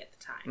karaoke at the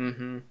time.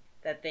 Mm-hmm.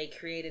 That they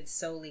created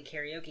solely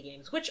karaoke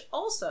games, which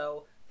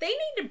also, they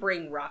need to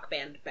bring Rock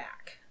Band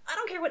back. I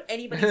don't care what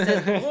anybody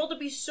says. The world would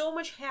be so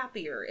much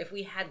happier if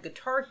we had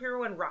Guitar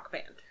Hero and Rock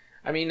Band.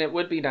 I mean, it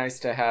would be nice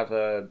to have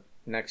a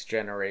next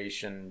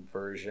generation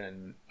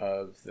version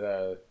of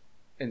the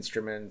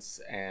instruments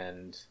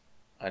and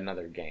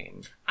another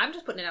game. I'm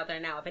just putting it out there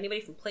now. If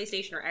anybody from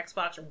PlayStation or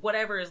Xbox or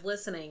whatever is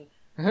listening,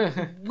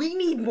 we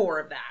need more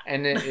of that.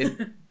 And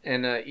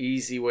and an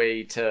easy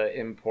way to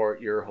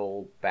import your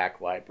whole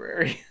back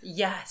library.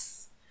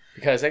 Yes.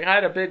 Because I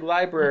got a big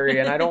library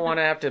and I don't want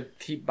to have to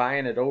keep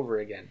buying it over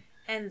again.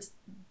 And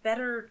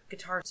better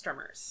guitar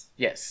strummers.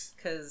 Yes.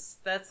 Because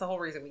that's the whole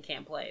reason we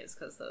can't play is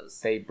because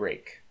those... They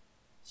break.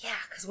 Yeah,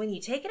 because when you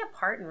take it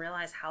apart and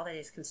realize how that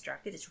is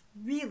constructed, it's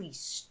really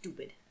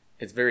stupid.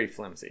 It's very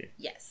flimsy.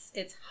 Yes,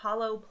 it's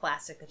hollow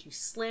plastic that you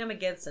slam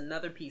against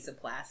another piece of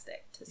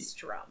plastic to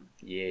strum.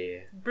 Yeah.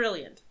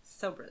 Brilliant.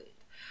 So brilliant.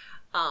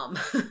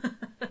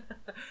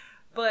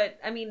 But,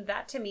 I mean,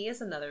 that to me is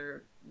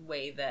another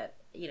way that,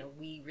 you know,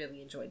 we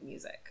really enjoyed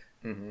music.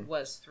 Mm-hmm.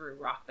 Was through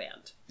Rock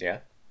Band. Yeah.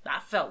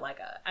 That felt like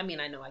I mean,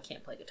 I know I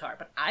can't play guitar,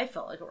 but I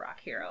felt like a rock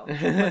hero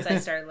once I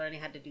started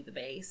learning how to do the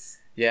bass.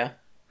 Yeah.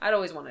 I'd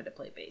always wanted to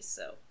play bass,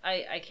 so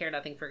I care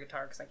nothing for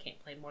guitar because I can't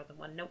play more than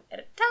one note at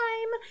a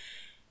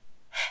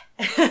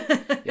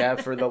time. Yeah,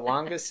 for the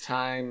longest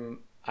time,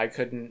 I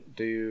couldn't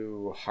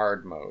do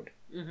hard mode.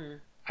 Mm-hmm.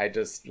 I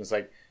just was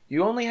like,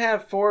 you only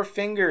have 4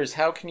 fingers.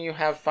 How can you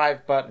have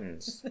 5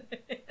 buttons?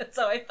 That's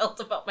how I felt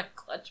about my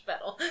clutch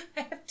pedal.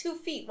 I have 2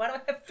 feet. Why do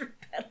I have 3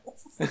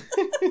 pedals?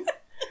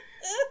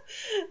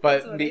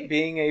 But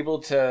being able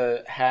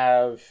to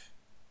have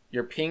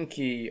your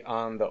pinky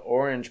on the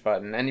orange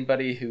button,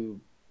 anybody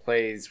who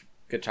plays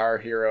Guitar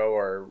Hero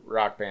or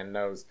Rock Band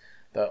knows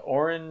the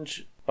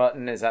orange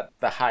button is at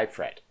the high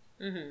fret.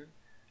 Mm-hmm.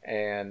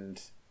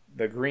 And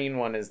the green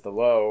one is the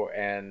low,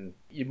 and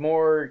you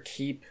more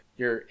keep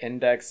your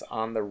index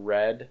on the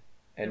red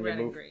and you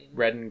move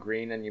red and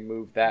green and you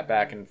move that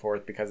back and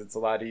forth because it's a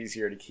lot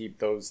easier to keep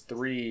those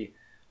 3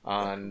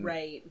 on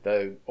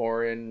the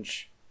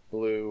orange,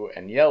 blue,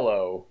 and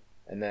yellow,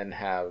 and then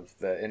have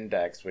the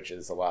index, which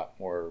is a lot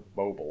more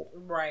mobile.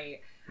 Right.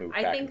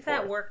 I think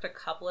that worked a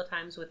couple of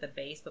times with the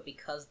bass, but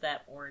because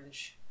that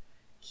orange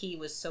key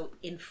was so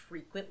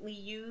infrequently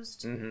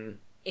used,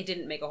 it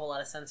didn't make a whole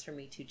lot of sense for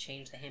me to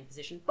change the hand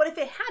position. But if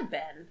it had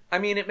been, I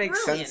mean, it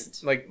makes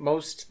sense. Like,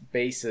 most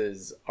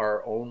basses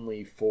are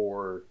only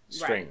 4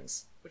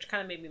 strings. Right. Which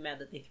kind of made me mad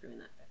that they threw in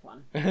that 5th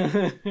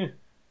one.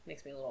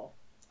 Makes me a little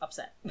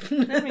upset.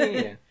 I mean,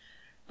 yeah.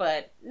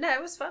 But, no,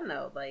 it was fun,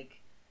 though.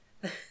 Like,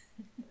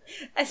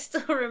 I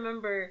still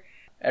remember...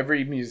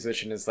 Every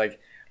musician is like,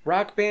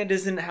 Rock Band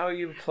isn't how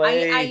you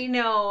play. I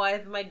know.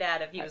 My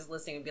dad, if he was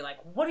listening, would be like,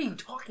 what are you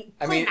talking?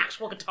 Play an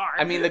actual guitar.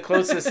 I mean, the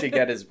closest you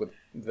get is with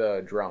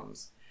the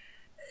drums.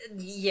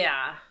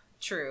 Yeah,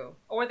 true.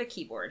 Or the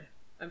keyboard.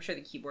 I'm sure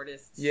the keyboard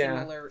is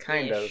similar. Yeah,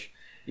 kind of.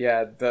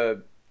 Yeah,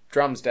 the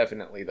drums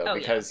definitely, though,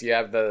 because you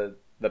have the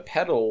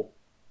pedal,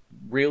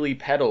 really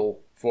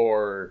pedal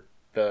for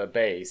the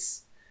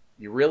bass.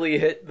 You really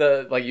hit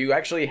you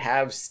actually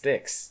have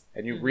sticks,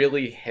 and you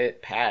really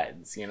hit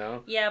pads, you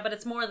know? Yeah, but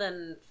it's more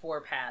than 4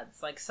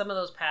 pads. Like, some of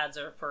those pads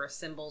are for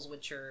cymbals,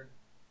 which are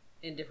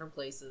in different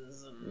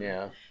places. And...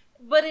 Yeah.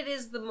 But it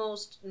is the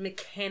most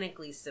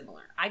mechanically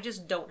similar. I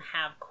just don't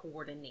have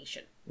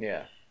coordination.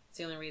 Yeah. It's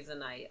the only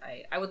reason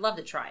I would love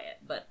to try it,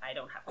 but I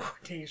don't have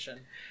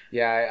coordination.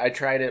 Yeah, I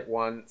tried it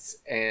once,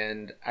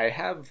 and I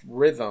have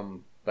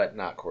rhythm, but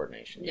not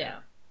coordination. Yeah.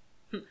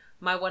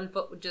 My one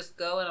foot would just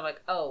go, and I'm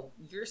like, oh,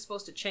 you're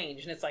supposed to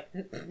change. And it's like,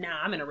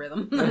 nah, I'm in a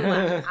rhythm.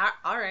 Like,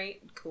 all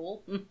right,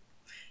 cool.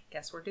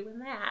 Guess we're doing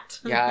that.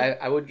 Yeah,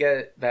 I would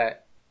get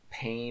that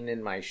pain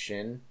in my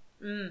shin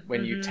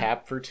when you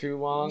tap for too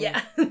long.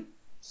 Yeah.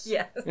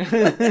 Yeah.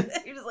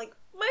 You're just like,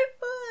 my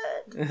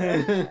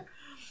foot.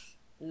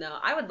 No,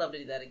 I would love to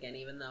do that again,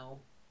 even though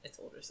it's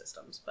older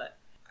systems. But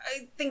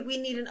I think we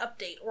need an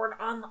update or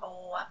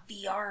a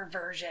VR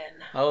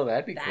version. Oh,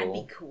 that'd be cool. That'd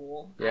be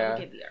cool. Yeah. I would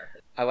get VR.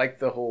 I like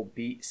the whole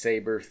Beat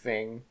Saber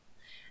thing.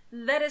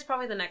 That is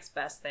probably the next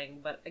best thing,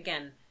 but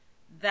again,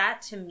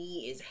 that to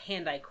me is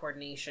hand-eye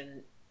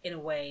coordination in a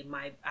way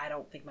I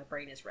don't think my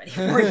brain is ready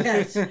for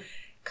yet.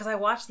 Because I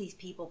watch these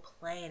people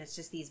play and it's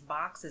just these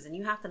boxes, and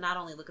you have to not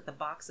only look at the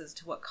boxes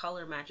to what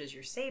color matches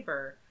your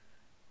saber,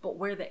 but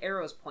where the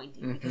arrow's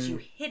pointing, because you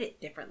hit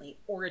it differently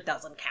or it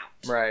doesn't count.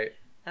 Right.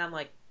 And I'm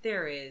like,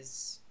 there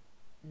is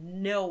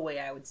no way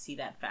I would see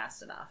that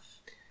fast enough.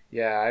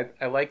 Yeah,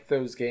 I like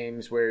those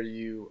games where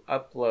you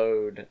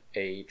upload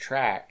a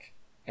track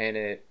and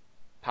it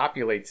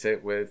populates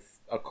it with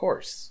a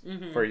course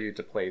for you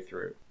to play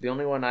through. The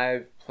only one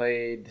I've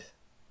played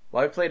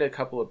a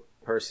couple of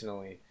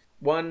personally.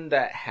 One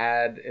that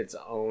had its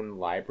own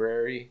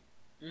library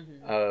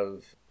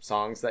of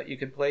songs that you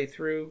could play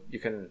through. You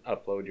can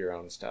upload your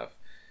own stuff.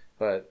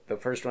 But the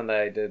first one that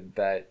I did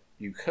that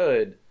you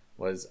could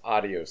was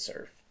Audio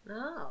Surf.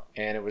 Oh.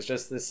 And it was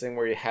just this thing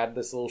where you had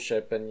this little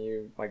ship and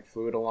you like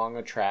flew it along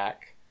a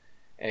track,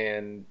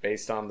 and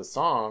based on the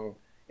song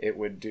it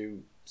would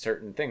do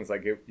certain things.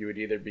 Like you would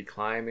either be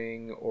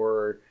climbing,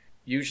 or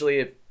usually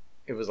if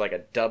it was like a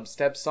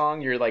dubstep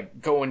song, you're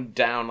like going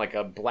down like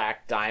a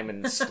Black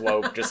Diamond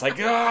slope, just like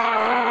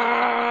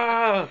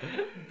ah!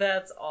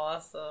 That's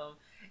awesome.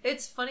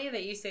 It's funny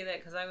that you say that,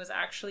 because I was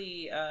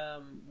actually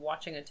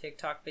watching a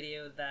TikTok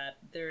video that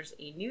there's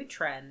a new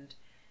trend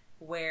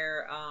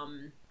where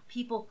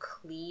people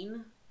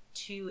clean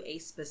to a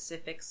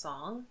specific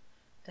song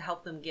to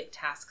help them get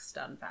tasks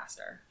done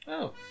faster.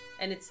 Oh.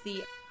 And it's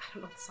I don't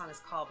know what the song is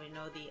called, but you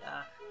know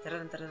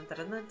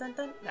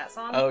that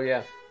song? Oh,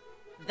 yeah.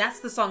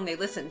 That's the song they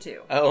listen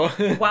to. Oh.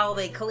 While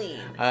they clean.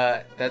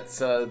 That's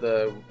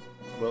the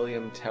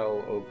William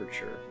Tell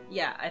Overture.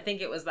 Yeah, I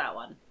think it was that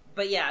one.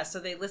 But yeah, so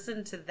they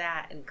listen to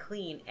that and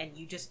clean, and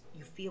you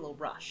feel a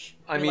rush.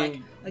 You're like,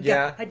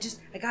 yeah. I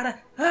gotta,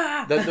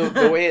 ah!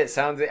 The way it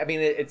sounds, I mean,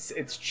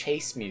 it's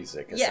chase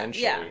music,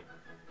 essentially. Yeah.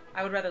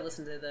 I would rather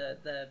listen to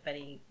the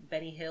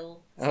Benny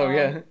Hill song. Oh,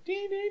 yeah.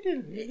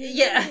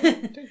 Yeah.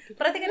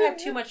 But I think I'd have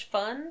too much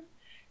fun.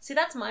 See,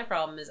 that's my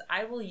problem, is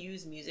I will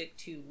use music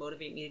to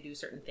motivate me to do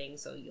certain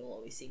things, so you'll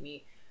always see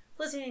me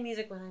listening to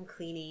music when I'm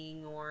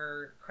cleaning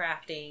or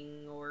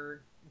crafting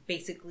or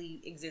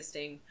basically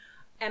existing.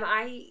 And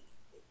I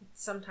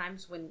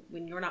sometimes, when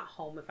you're not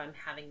home, if I'm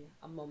having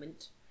a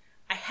moment,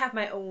 I have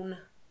my own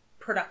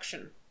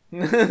production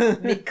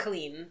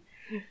mid-clean.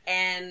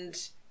 And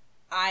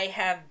I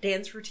have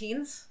dance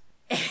routines.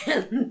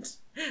 And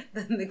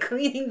then the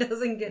cleaning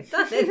doesn't get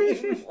done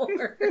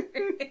anymore.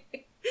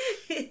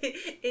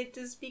 It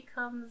just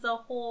becomes a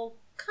whole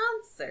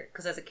concert.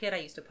 Because as a kid, I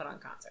used to put on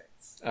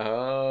concerts.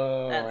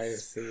 Oh, That's I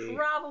see.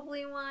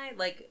 Probably why.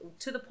 Like,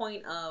 to the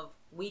point of,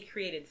 we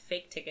created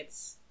fake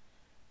tickets.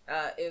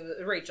 It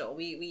was Rachel.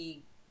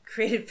 We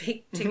created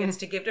fake tickets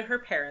to give to her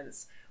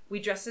parents. We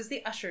dressed as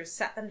the ushers,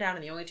 sat them down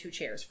in the only 2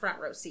 chairs, front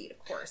row seat,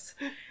 of course.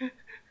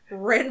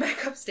 Ran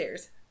back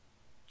upstairs,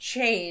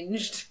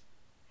 changed,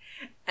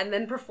 and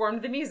then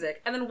performed the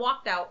music, and then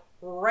walked out,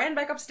 ran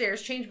back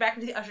upstairs, changed back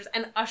into the ushers,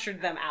 and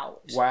ushered them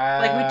out. Wow.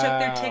 Like, we took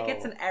their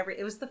tickets and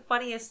it was the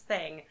funniest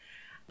thing.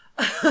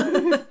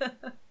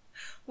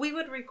 We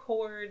would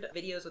record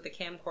videos with a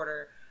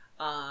camcorder,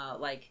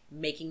 like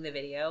making the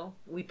video.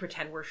 We'd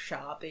pretend we're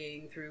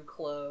shopping through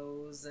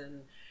clothes,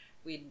 and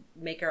we'd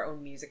make our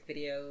own music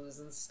videos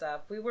and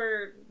stuff. We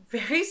were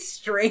very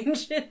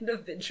strange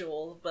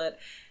individuals, but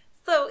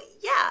so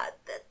yeah,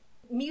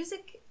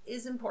 music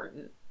is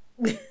important.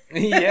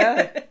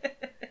 Yeah.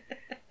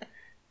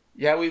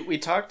 Yeah, we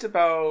talked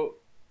about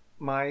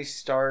my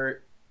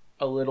start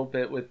a little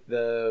bit with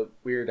the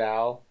Weird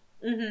Al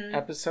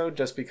episode,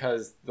 just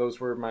because those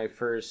were my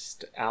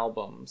first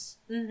albums.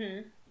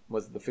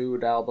 Was the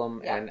Food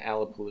album and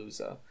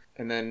Alapalooza.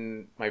 And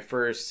then my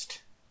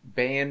first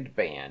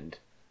band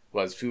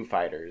was Foo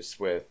Fighters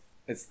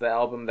it's the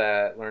album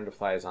that Learn to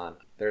Fly is on.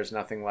 There's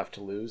Nothing Left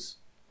to Lose,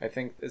 I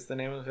think is the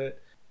name of it.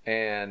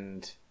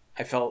 And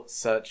I felt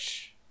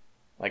such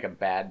like a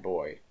bad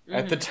boy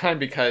at the time,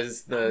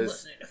 because I'm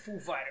listening to Foo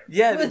Fighters.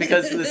 Yeah,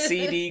 because the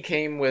CD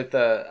came with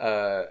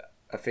a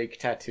fake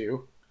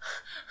tattoo.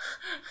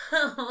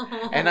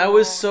 And I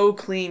was so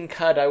clean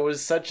cut. I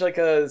was such like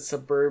a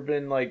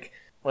suburban like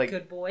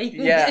good boy.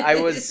 Yeah, I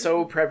was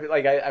so preppy.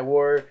 Like I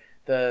wore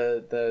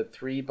the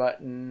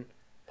 3-button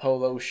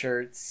polo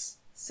shirts.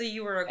 So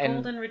you were a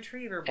golden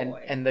retriever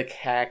boy. And the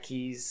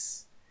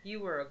khakis. You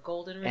were a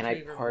golden retriever boy.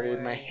 And I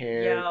parted my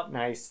hair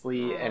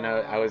nicely, and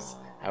I was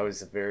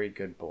a very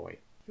good boy.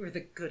 You were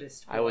the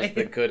goodest boy. I was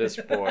the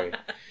goodest boy.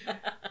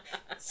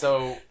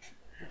 So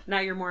now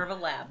you're more of a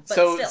lab. But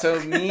still. So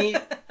me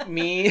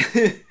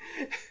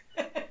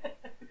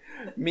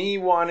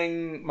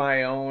wanting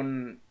my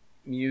own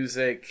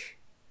music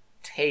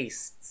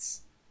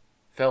tastes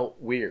felt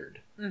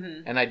weird,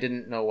 and I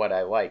didn't know what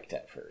I liked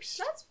at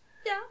first.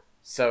 Yeah.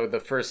 So the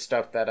first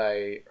stuff that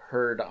I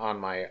heard on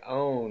my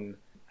own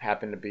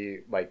happened to be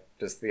like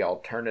just the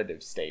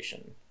alternative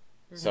station,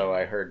 So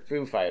I heard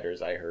Foo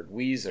Fighters, I heard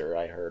Weezer,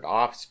 I heard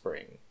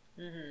Offspring.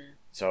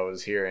 So I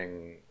was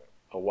hearing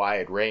a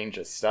wide range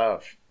of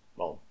stuff.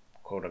 Well,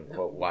 quote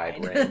unquote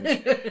wide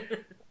range.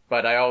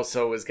 But I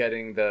also was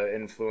getting the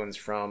influence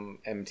from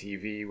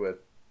MTV with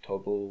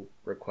Total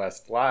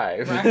Request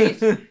Live. Right.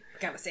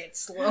 Gotta say it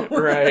slow.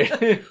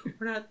 Right.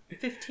 We're not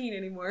 15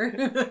 anymore.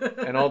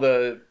 And all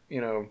the,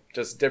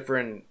 just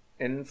different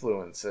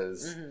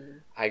influences.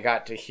 I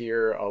got to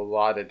hear a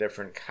lot of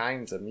different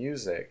kinds of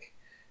music.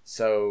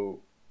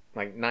 So,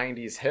 like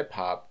 90s hip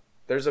hop,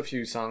 there's a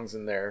few songs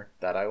in there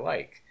that I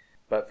like.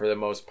 But for the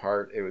most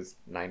part, it was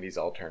 90s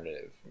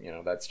alternative.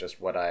 That's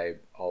just what I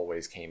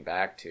always came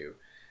back to.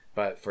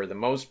 But for the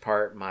most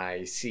part,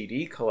 my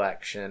CD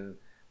collection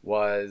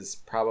was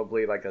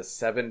probably like a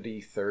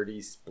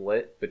 70-30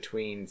 split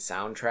between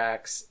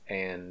soundtracks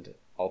and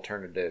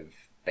alternative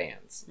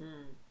bands.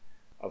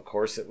 Of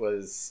course, it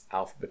was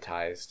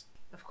alphabetized.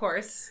 Of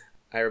course.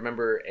 I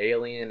remember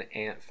Alien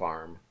Ant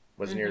Farm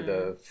was near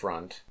the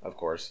front, of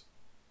course.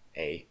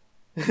 A.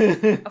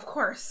 Of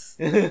course.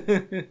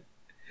 And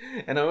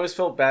I always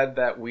felt bad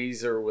that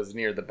Weezer was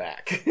near the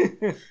back.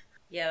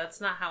 Yeah,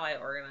 that's not how I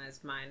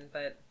organized mine,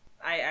 but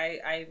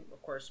I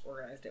of course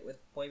organized it with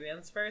boy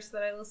bands first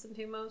that I listened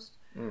to most.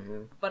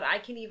 But I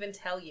can even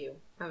tell you,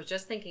 I was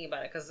just thinking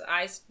about it because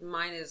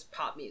mine is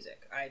pop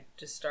music. I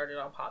just started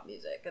on pop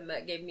music, and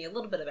that gave me a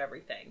little bit of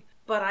everything.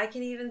 But I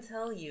can even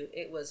tell you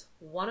it was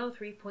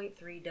 103.3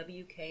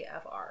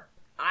 WKFR.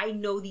 I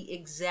know the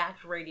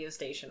exact radio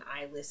station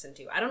I listened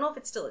to. I don't know if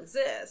it still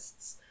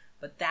exists,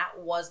 but that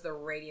was the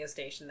radio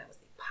station. That was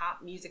the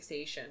pop music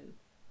station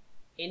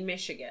in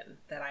Michigan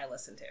that I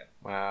listened to.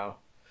 Wow.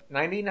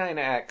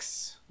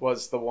 99X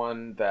was the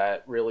one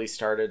that really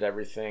started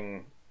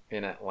everything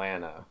in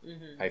Atlanta,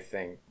 I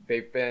think.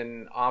 They've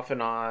been off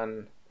and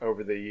on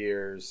over the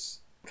years,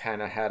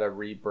 kind of had a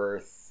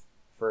rebirth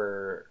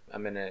for a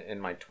minute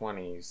in my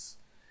 20s.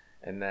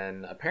 And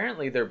then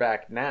apparently they're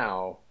back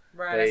now.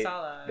 Right, I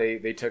saw that.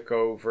 They took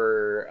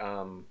over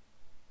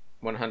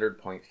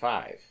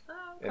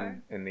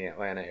 100.5 in the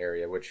Atlanta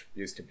area, which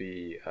used to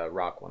be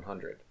Rock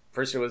 100.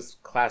 First it was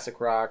classic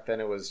rock, then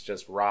it was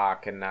just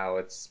rock, and now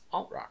it's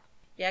alt rock.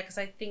 Yeah, because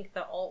I think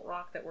the alt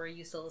rock that we're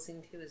used to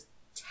listening to is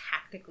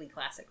technically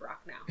classic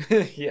rock now.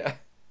 Yeah.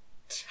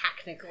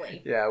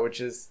 Technically. Yeah, which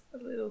is a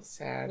little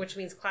sad. Which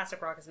means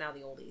classic rock is now the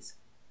oldies.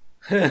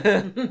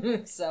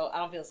 So I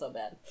don't feel so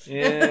bad.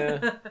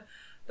 Yeah.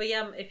 But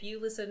yeah, if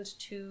you listened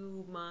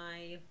to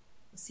my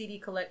CD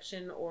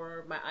collection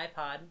or my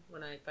iPod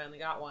when I finally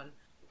got one,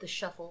 the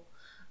shuffle,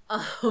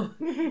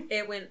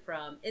 it went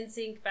from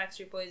NSYNC,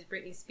 Backstreet Boys,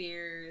 Britney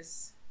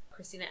Spears,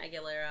 Christina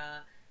Aguilera,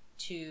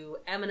 to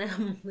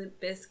Eminem,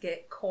 Limp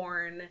Bizkit,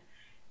 Korn,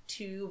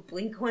 to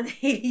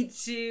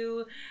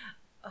Blink-182.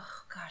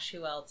 Oh gosh,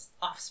 who else?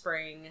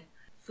 Offspring,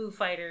 Foo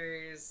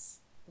Fighters,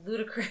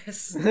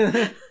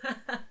 Ludacris,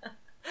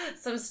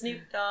 some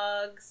Snoop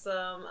Dogg,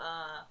 some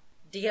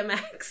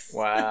DMX.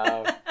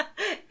 Wow.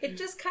 It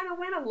just kind of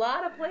went a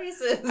lot of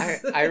places.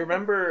 I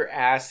remember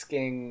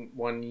asking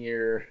one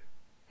year,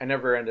 I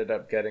never ended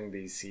up getting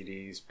these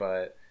CDs,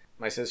 but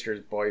my sister's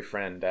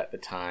boyfriend at the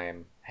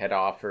time had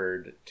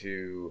offered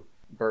to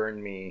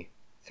burn me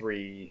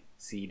 3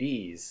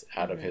 CDs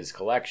out of his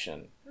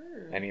collection.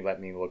 And he let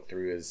me look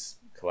through his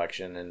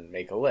collection and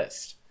make a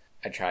list.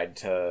 I tried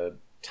to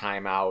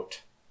time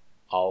out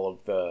all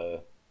of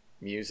the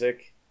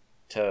music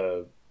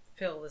to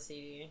fill the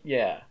CD.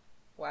 Yeah.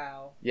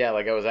 Wow. Yeah,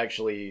 like I was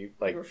actually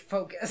like... You were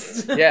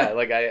focused. Yeah,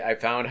 like I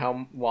found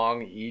how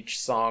long each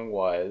song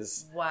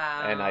was.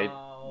 Wow. And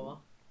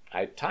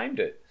I timed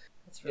it.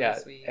 That's really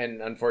sweet.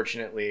 And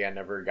unfortunately I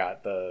never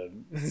got the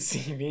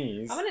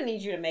CDs. I'm gonna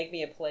need you to make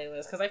me a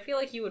playlist, because I feel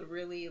like you would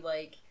really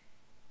like...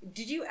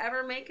 Did you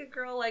ever make a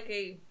girl like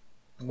a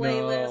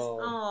playlist? No.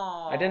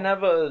 Aww. I didn't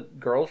have a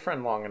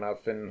girlfriend long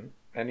enough in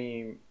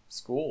any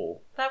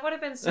school. That would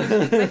have been so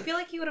sweet, 'cause I feel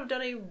like you would have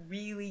done a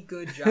really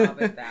good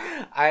job at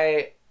that.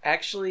 I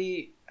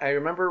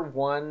remember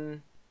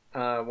one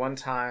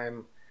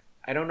time,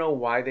 I don't know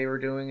why they were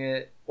doing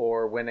it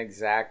or when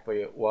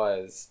exactly it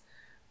was,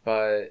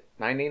 but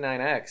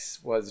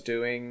 99X was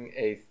doing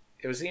it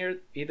was either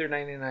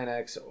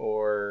 99X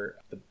or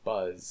The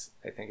Buzz,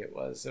 I think it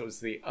was. It was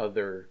the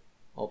other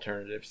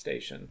alternative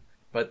station.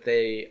 But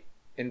they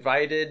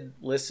invited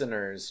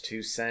listeners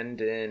to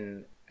send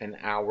in an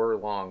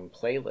hour-long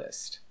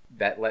playlist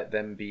that let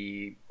them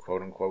be,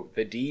 quote-unquote,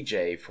 the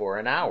DJ for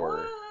an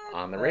hour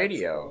on the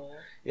radio. Cool.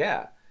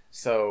 Yeah.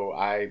 So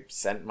I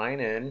sent mine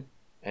in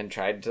and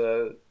tried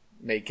to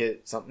make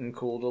it something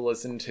cool to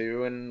listen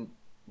to and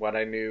what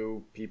I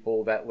knew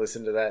people that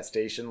listened to that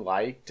station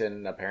liked,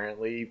 and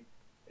apparently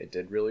it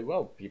did really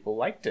well. People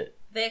liked it.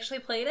 They actually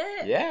played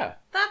it? Yeah.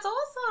 That's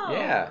awesome.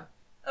 Yeah.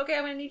 Okay,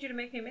 I'm going to need you to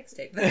make me a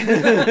mixtape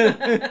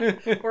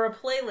then. Or a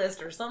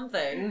playlist or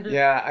something.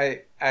 Yeah,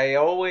 I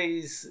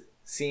always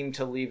seem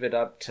to leave it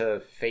up to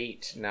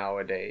fate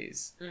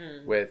nowadays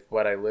with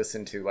what I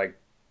listen to. Like,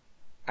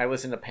 I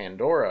listen to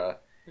Pandora,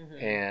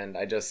 and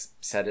I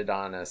just set it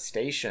on a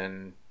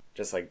station,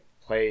 just like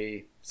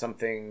play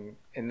something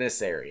in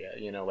this area.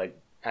 You know, like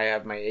I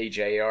have my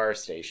AJR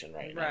station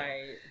right now.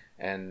 Right.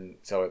 And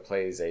so it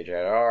plays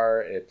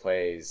AJR, it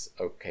plays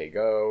OK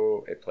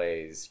Go, it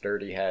plays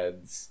Dirty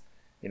Heads.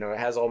 You know, it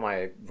has all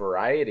my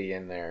variety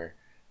in there,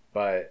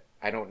 but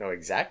I don't know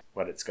exactly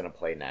what it's going to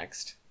play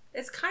next.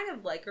 It's kind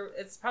of like,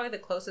 it's probably the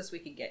closest we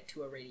could get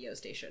to a radio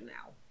station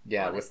now.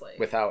 Yeah, honestly.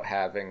 without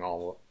having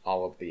all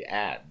of the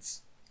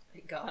ads.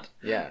 Thank God.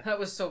 Yeah. That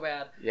was so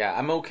bad. Yeah,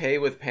 I'm okay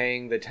with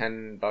paying the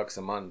 $10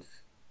 a month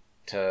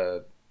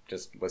to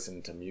just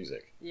listen to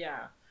music.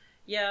 Yeah.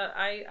 Yeah,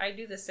 I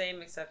do the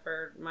same, except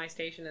for my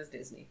station is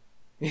Disney.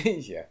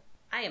 Yeah.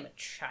 I am a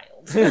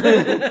child.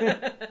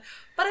 But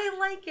I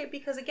like it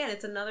because, again,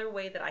 it's another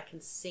way that I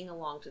can sing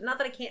along to. Not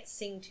that I can't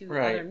sing to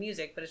other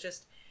music, but it's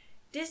just,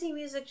 Disney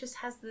music just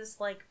has this,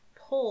 like,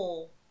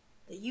 pull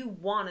that you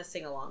want to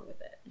sing along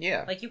with it.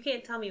 Yeah. Like, you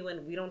can't tell me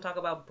when We Don't Talk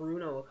About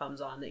Bruno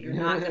comes on that you're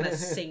not going to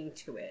sing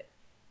to it.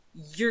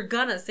 You're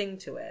gonna sing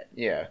to it.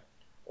 Yeah.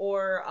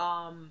 Or,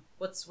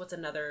 what's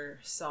another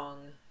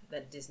song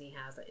that Disney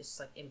has that is just,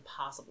 like,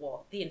 impossible?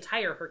 Well, the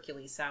entire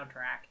Hercules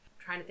soundtrack. I'm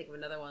trying to think of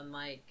another one,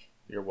 like...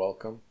 You're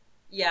welcome.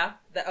 Yeah.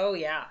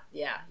 Yeah.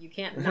 You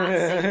can't not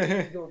sing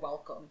to You're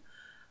Welcome.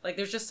 Like,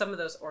 there's just some of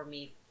those, or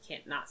me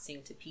can't not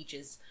sing to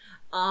Peaches.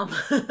 Well,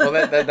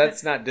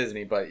 that's not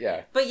Disney, but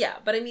yeah.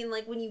 But I mean,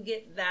 like, when you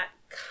get that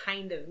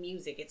kind of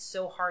music, it's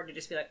so hard to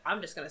just be like, I'm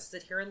just going to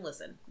sit here and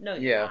listen. No,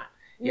 you're not.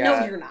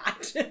 Yeah. No, you're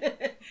not.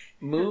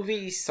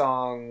 Movie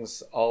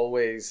songs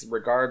always,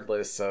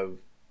 regardless of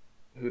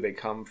who they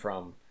come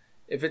from,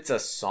 if it's a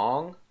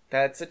song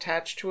that's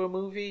attached to a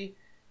movie,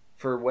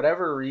 for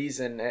whatever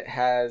reason, it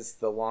has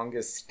the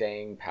longest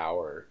staying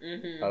power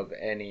of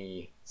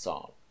any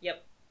song.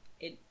 Yep.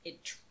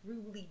 It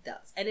truly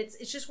does. And it's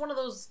just one of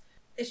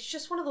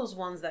those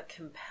ones that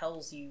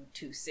compels you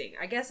to sing.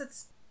 I guess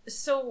it's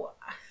so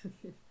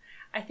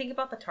I think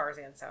about the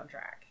Tarzan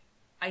soundtrack.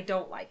 I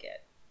don't like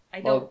it. I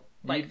don't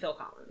like Phil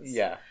Collins.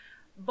 Yeah.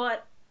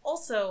 But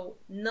also,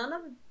 none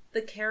of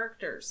the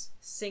characters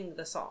sing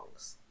the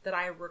songs that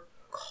I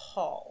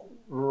recall.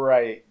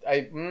 Right.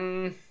 I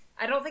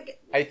don't think...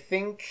 I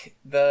think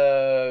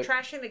the...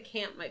 Trashing the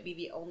Camp might be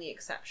the only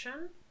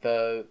exception.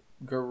 The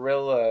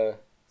gorilla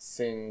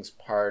sings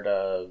part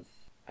of...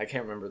 I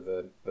can't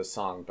remember the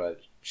song,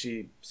 but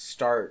she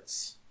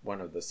starts one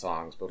of the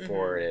songs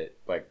before it,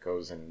 like,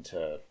 goes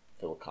into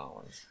Phil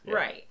Collins. Yeah.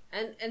 Right.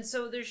 And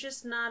so there's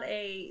just not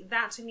a...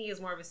 That, to me,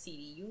 is more of a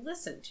CD you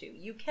listen to.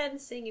 You can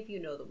sing if you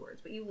know the words,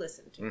 but you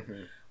listen to.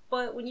 Mm-hmm.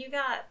 But when you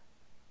got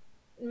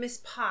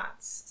Miss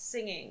Potts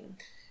singing...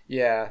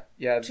 Yeah.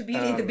 To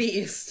Beauty and the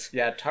Beast.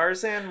 Yeah,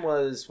 Tarzan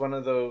was one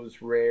of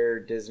those rare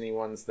Disney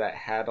ones that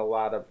had a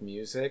lot of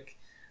music,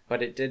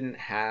 but it didn't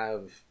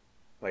have,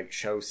 like,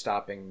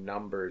 show-stopping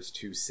numbers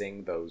to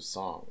sing those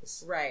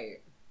songs.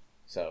 Right.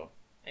 So.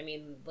 I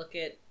mean, look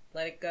at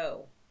Let It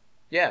Go.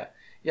 Yeah,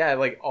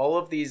 like, all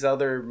of these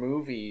other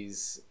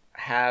movies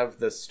have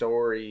the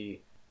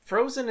story.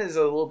 Frozen is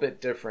a little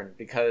bit different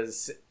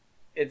because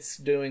it's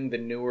doing the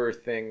newer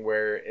thing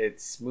where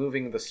it's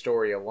moving the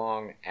story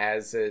along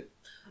as it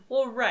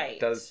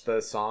does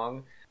the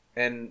song.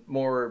 And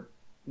more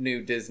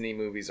new Disney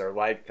movies are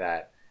like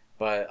that.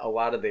 But a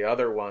lot of the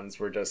other ones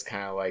were just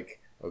kind of like,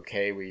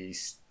 okay, we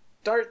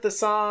start the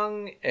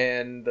song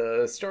and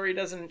the story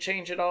doesn't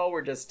change at all.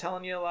 We're just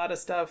telling you a lot of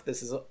stuff.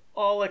 This is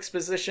all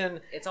exposition.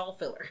 It's all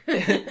filler.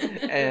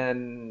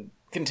 And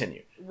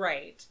continue.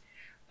 Right.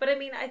 But I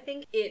mean, I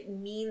think it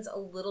means a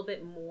little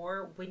bit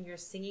more when you're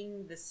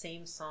singing the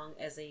same song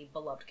as a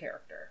beloved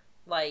character.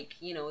 Like,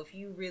 you know, if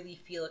you really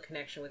feel a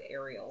connection with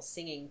Ariel,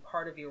 singing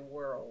Part of Your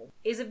World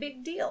is a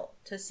big deal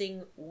to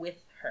sing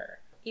with her.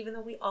 Even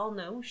though we all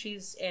know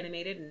she's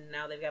animated and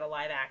now they've got a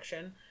live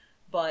action,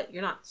 but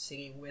you're not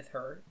singing with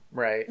her.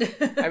 Right.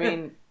 I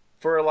mean,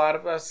 for a lot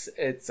of us,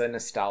 it's a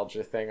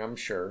nostalgia thing, I'm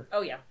sure.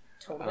 Oh, yeah.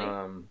 Totally.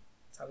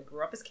 That's how we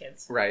grew up as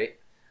kids. Right.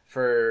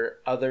 For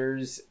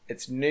others,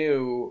 it's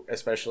new,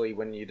 especially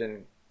when you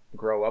didn't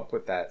grow up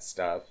with that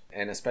stuff.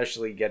 And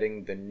especially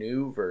getting the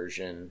new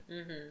version,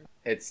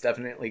 it's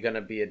definitely going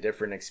to be a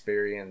different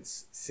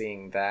experience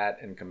seeing that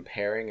and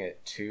comparing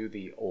it to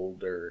the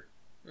older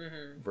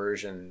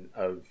version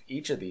of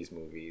each of these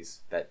movies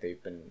that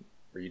they've been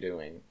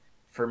redoing.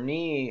 For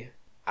me,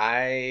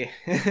 I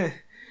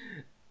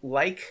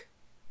like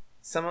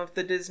some of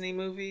the Disney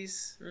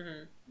movies,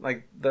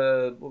 like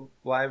the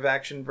live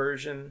action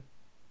version,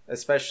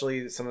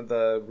 especially some of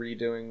the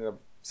redoing of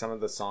some of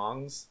the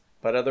songs,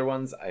 but other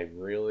ones I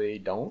really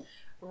don't.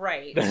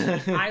 Right.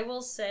 I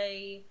will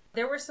say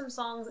there were some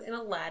songs in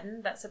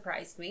Aladdin that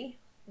surprised me.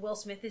 Will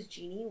Smith as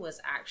Genie was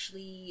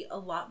actually a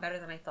lot better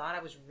than I thought.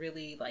 I was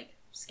really, like,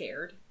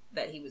 scared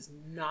that he was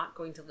not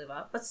going to live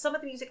up. But some of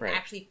the music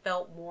actually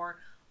felt more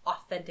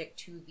authentic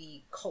to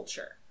the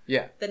culture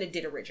than it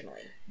did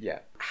originally. Yeah.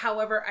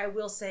 However, I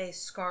will say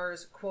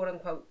Scar's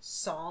quote-unquote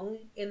song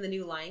in the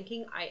new Lion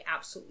King, I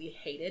absolutely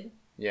hated.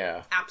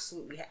 Yeah.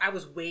 Absolutely. I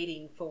was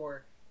waiting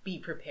for Be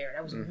Prepared.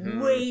 I was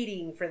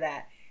waiting for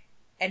that.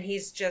 And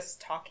he's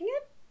just talking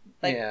it?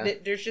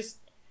 Like, there's just...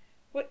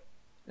 What?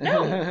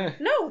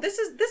 No, this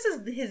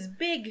is his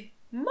big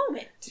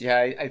moment. Yeah,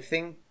 I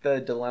think the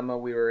dilemma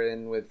we were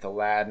in with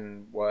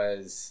Aladdin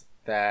was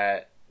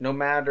that no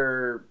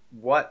matter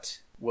what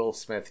Will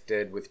Smith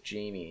did with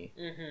Genie,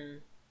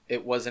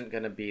 it wasn't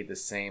going to be the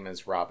same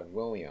as Robin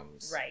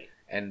Williams. Right.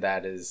 And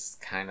that is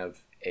kind of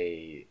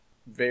a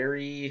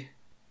very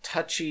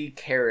touchy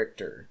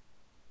character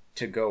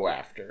to go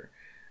after.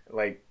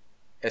 Like,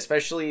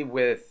 especially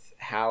with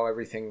how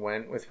everything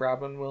went with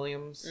Robin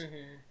Williams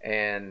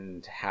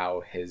and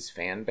how his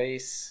fan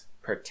base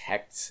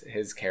protects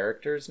his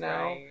characters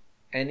now. Right.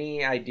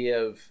 Any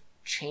idea of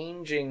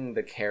changing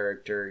the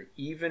character,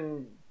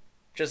 even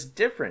just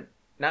different,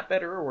 not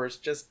better or worse,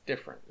 just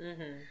different,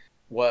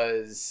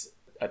 was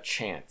a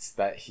chance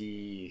that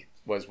he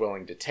was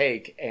willing to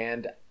take.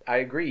 And I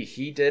agree,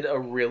 he did a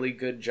really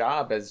good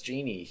job as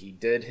Genie. He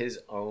did his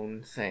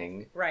own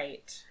thing.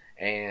 Right.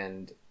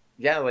 And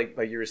yeah, like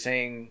you were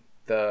saying,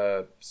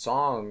 the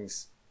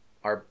songs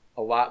are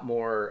a lot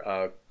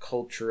more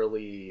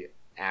culturally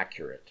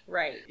accurate.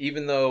 Right.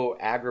 Even though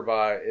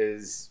Agrabah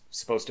is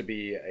supposed to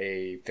be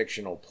a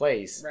fictional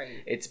place,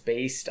 Right. it's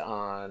based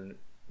on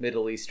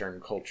Middle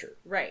Eastern culture.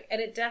 Right.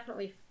 And it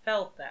definitely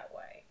felt that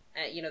way.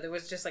 You know, there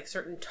was just like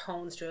certain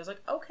tones to it. I was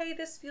like, okay,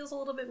 this feels a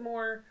little bit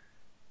more,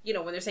 you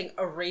know, when they're saying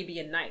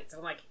Arabian Nights,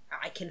 I'm like,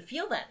 I can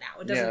feel that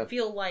now. It doesn't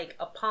feel like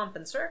a pomp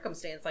and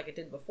circumstance like it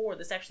did before.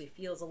 This actually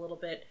feels a little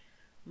bit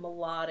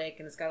melodic,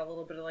 and it's got a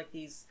little bit of like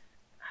these,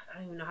 I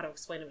don't even know how to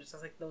explain it, but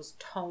just like those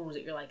tones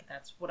that you're like,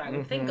 that's what I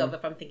would think of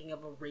if I'm thinking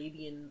of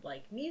Arabian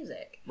like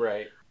music.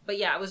 Right. But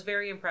yeah, I was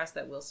very impressed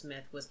that Will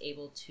Smith was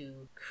able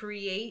to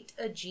create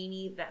a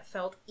Genie that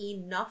felt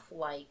enough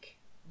like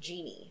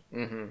Genie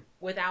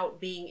without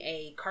being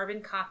a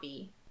carbon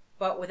copy,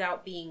 but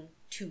without being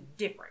too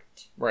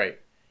different. Right.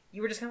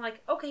 You were just kind of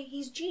like, okay,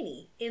 he's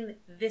Genie in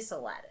this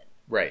Aladdin.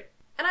 Right.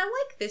 And I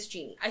like this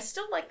Genie. I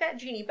still like that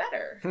Genie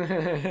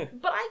better.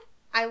 But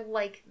I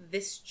like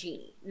this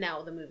Genie.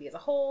 Now, the movie as a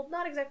whole,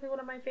 not exactly one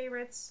of my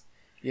favorites.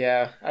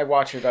 Yeah, I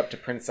watch it up to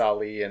Prince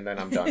Ali and then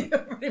I'm done.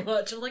 Pretty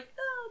much. I'm like,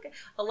 oh, okay.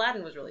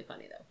 Aladdin was really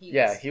funny, though.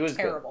 He was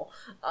terrible.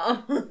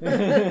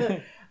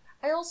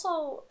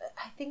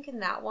 I think in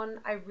that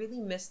one, I really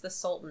missed the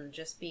Sultan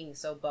just being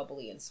so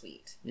bubbly and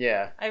sweet.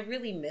 Yeah. I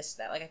really missed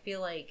that. Like, I feel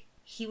like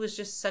he was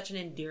just such an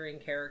endearing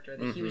character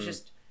that he was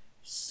just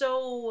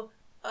so,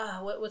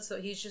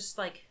 he's just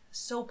like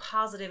so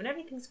positive and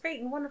everything's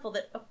great and wonderful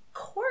that of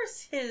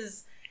course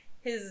his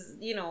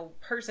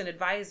person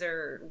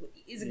advisor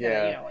isn't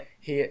gonna, like.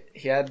 He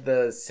had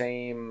the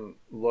same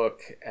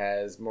look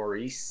as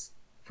Maurice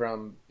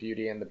from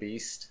Beauty and the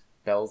Beast,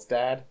 Belle's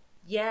dad.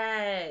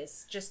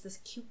 Yes, just this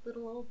cute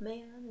little old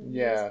man.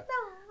 Yeah.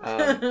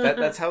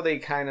 That's how they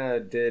kind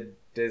of did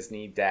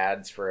Disney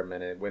dads for a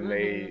minute, when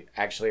they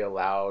actually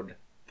allowed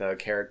the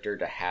character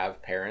to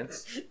have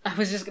parents. I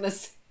was just gonna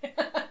say,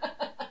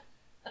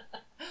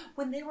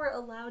 when they were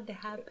allowed to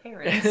have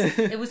parents,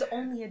 it was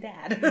only a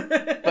dad.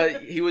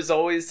 But he was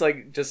always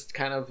like just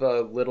kind of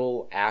a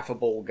little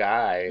affable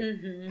guy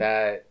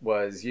that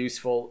was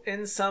useful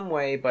in some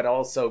way, but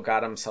also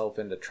got himself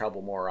into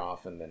trouble more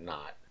often than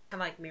not. I'm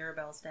like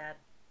Mirabelle's dad.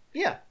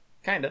 Yeah,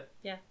 kind of.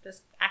 Yeah,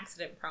 just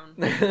accident prone.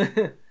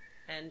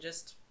 And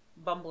just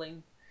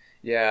bumbling.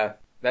 Yeah,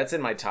 that's in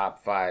my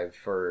top 5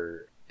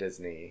 for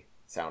Disney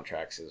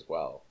soundtracks as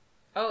well.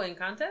 Oh,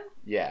 Encanto?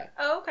 Yeah.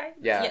 Oh, okay.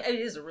 Yeah. It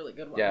is a really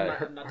good one. Yeah,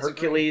 I'm not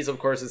Hercules, of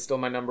course, is still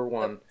my number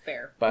 1.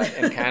 Fair. But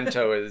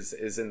Encanto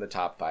is in the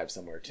top 5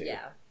 somewhere, too.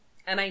 Yeah.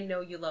 And I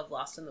know you love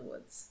Lost in the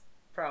Woods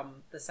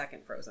from the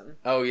second Frozen.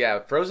 Oh, yeah.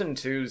 Frozen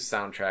 2's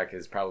soundtrack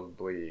is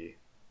probably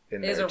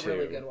in there, too. It is a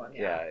really good one,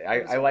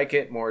 yeah. I like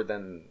it more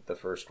than the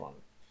first one.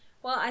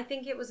 Well, I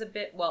think it was a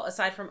bit... Well,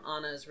 aside from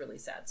Anna's really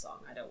sad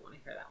song, I don't want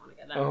to hear that one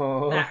again.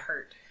 That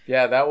hurt.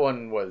 Yeah, that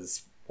one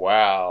was...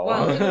 Wow.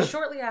 Well, it was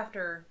shortly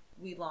after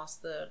we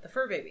lost the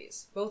fur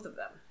babies, both of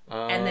them.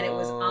 And then it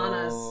was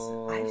Anna's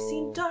I've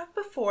Seen Dark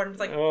Before, and it was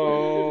like...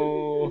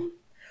 hold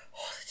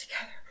it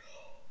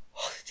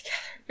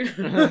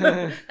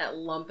together. That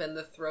lump in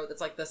the throat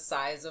that's like the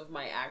size of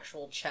my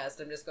actual chest.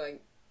 I'm just going...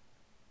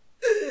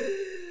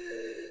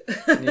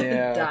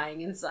 Yeah.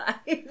 Dying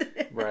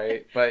inside.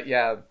 Right. But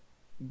yeah,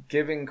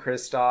 giving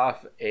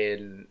Kristoff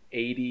an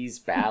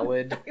 80s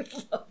ballad, I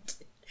loved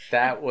it.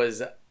 That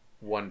was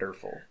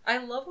wonderful. I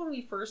love when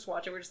we first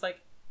watch it, we're just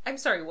like, I'm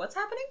sorry, what's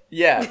happening?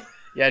 Yeah.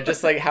 Yeah,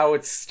 just like how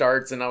it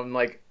starts, and I'm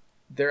like,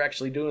 they're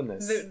actually doing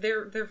this.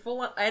 They're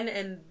full on,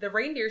 and the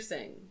reindeer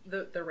sing.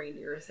 The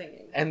reindeer are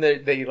singing. And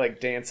they like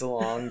dance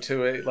along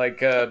to it like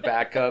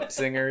backup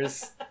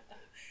singers.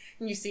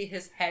 And you see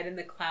his head in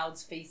the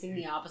clouds facing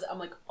the opposite. I'm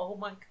like, oh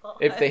my god.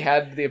 If they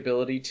had the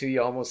ability to, you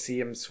almost see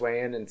them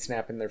swaying and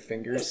snapping their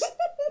fingers.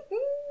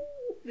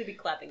 They'd be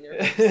clapping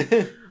their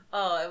hands.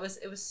 Oh, it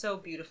was so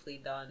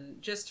beautifully done,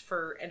 just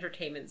for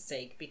entertainment's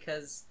sake.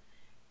 Because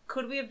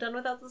could we have done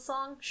without the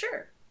song?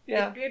 Sure.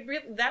 Yeah.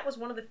 That was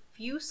one of the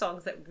few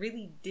songs that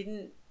really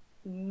didn't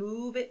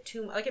move it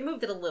too much. Like, it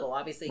moved it a little,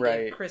 obviously, it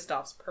Right. gave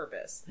Kristoff's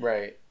purpose.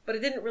 Right. But it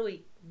didn't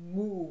really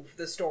move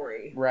the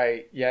story.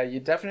 Right. Yeah, you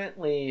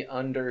definitely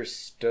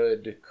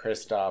understood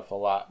Kristoff a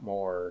lot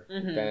more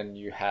Mhm. than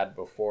you had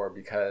before,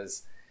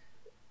 because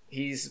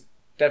he's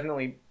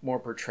definitely more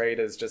portrayed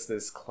as just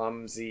this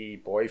clumsy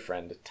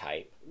boyfriend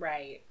type.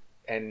 Right.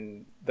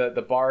 And the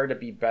bar to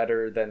be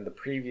better than the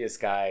previous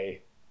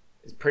guy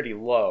is pretty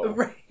low.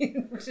 Right.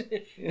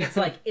 It's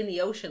like in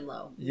the ocean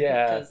low.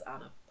 Yeah. Because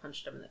Anna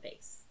punched him in the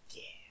face.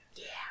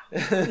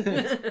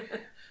 Yeah.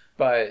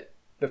 But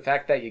the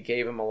fact that you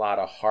gave him a lot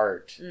of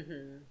heart,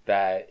 Mm-hmm.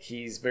 that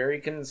he's very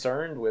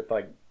concerned with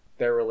like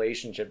their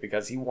relationship,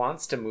 because he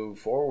wants to move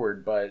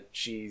forward, but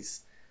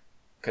she's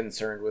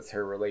concerned with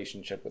her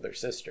relationship with her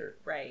sister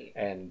Right.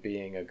 and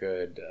being a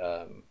good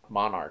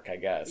monarch, I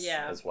guess,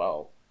 Yeah. as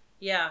well.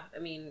 Yeah, I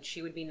mean,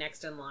 she would be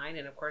next in line,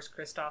 and of course,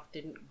 Kristoff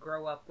didn't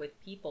grow up with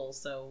people,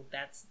 so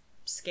that's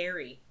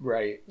scary.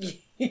 Right.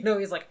 You know,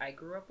 he's like, I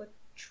grew up with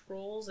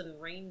trolls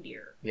and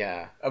reindeer.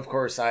 Yeah. Of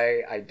course,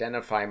 I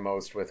identify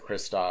most with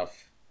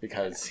Kristoff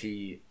because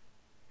he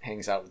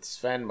hangs out with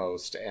Sven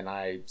most, and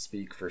I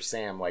speak for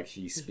Sam like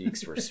he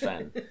speaks for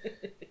Sven.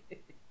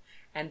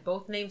 And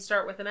both names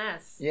start with an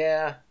S.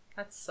 Yeah.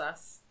 That's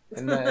sus.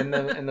 And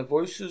the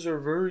voices are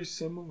very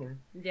similar.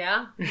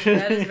 Yeah,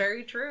 that is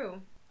very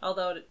true.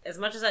 Although, as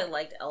much as I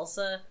liked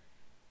Elsa,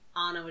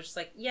 Anna was just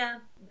like, yeah,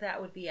 that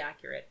would be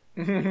accurate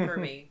for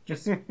me.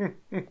 Just, I'm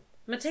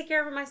gonna take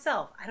care of it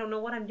myself. I don't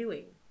know what I'm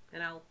doing.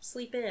 And I'll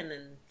sleep in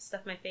and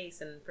stuff my face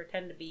and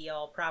pretend to be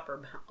all proper,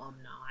 but I'm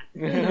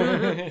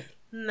not.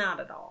 Not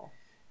at all.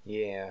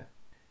 Yeah.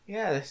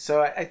 Yeah,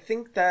 so I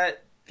think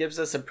that gives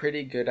us a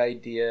pretty good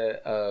idea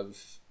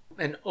of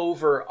an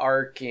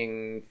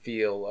overarching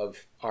feel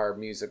of our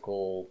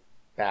musical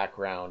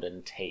background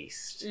and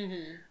taste.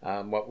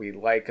 Mm-hmm. What we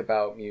like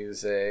about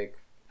music,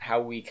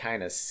 how we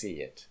kind of see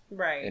it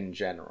Right. in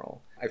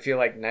general. I feel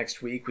like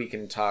next week we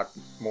can talk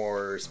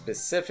more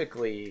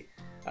specifically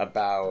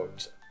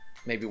about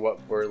maybe what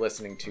we're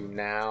listening to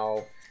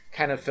now,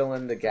 kind of fill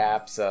in the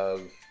gaps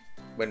of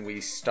when we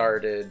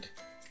started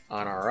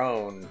on our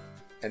own,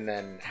 and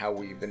then how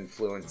we've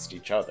influenced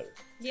each other.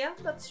 Yeah,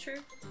 that's true.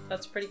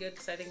 That's pretty good,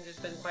 because I think there's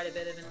been quite a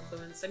bit of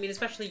influence. I mean,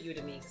 especially you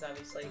to me, because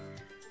obviously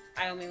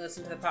I only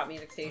listened to the pop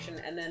music station,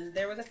 and then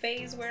there was a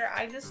phase where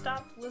I just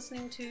stopped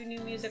listening to new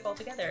music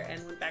altogether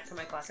and went back to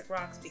my classic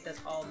rocks because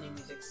all new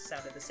music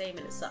sounded the same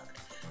and it sucked.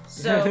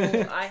 So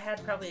I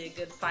had probably a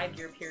good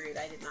 5-year period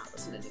I did not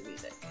listen to new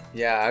music.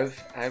 Yeah,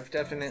 I've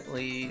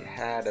definitely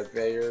had a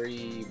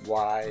very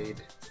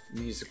wide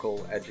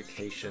musical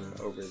education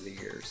over the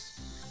years.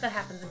 That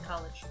happens in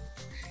college.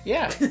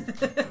 Yeah,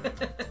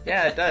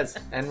 yeah, it does,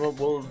 and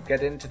we'll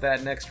get into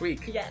that next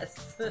week.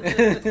 Yes.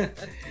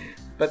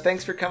 But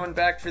thanks for coming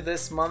back for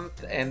this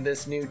month and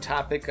this new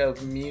topic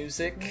of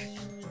music.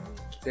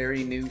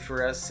 Very new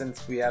for us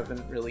since we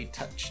haven't really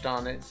touched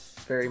on it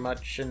very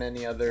much in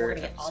any other We're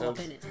gonna get all up episodes.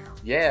 in it now.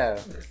 Yeah,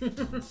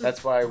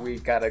 that's why we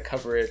gotta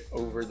cover it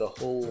over the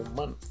whole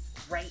month.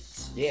 Right.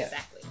 Yeah.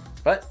 Exactly.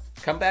 But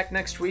come back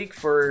next week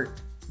for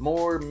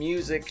more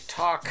music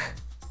talk.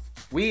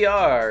 We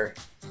are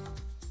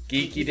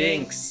Geeky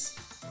Dinks.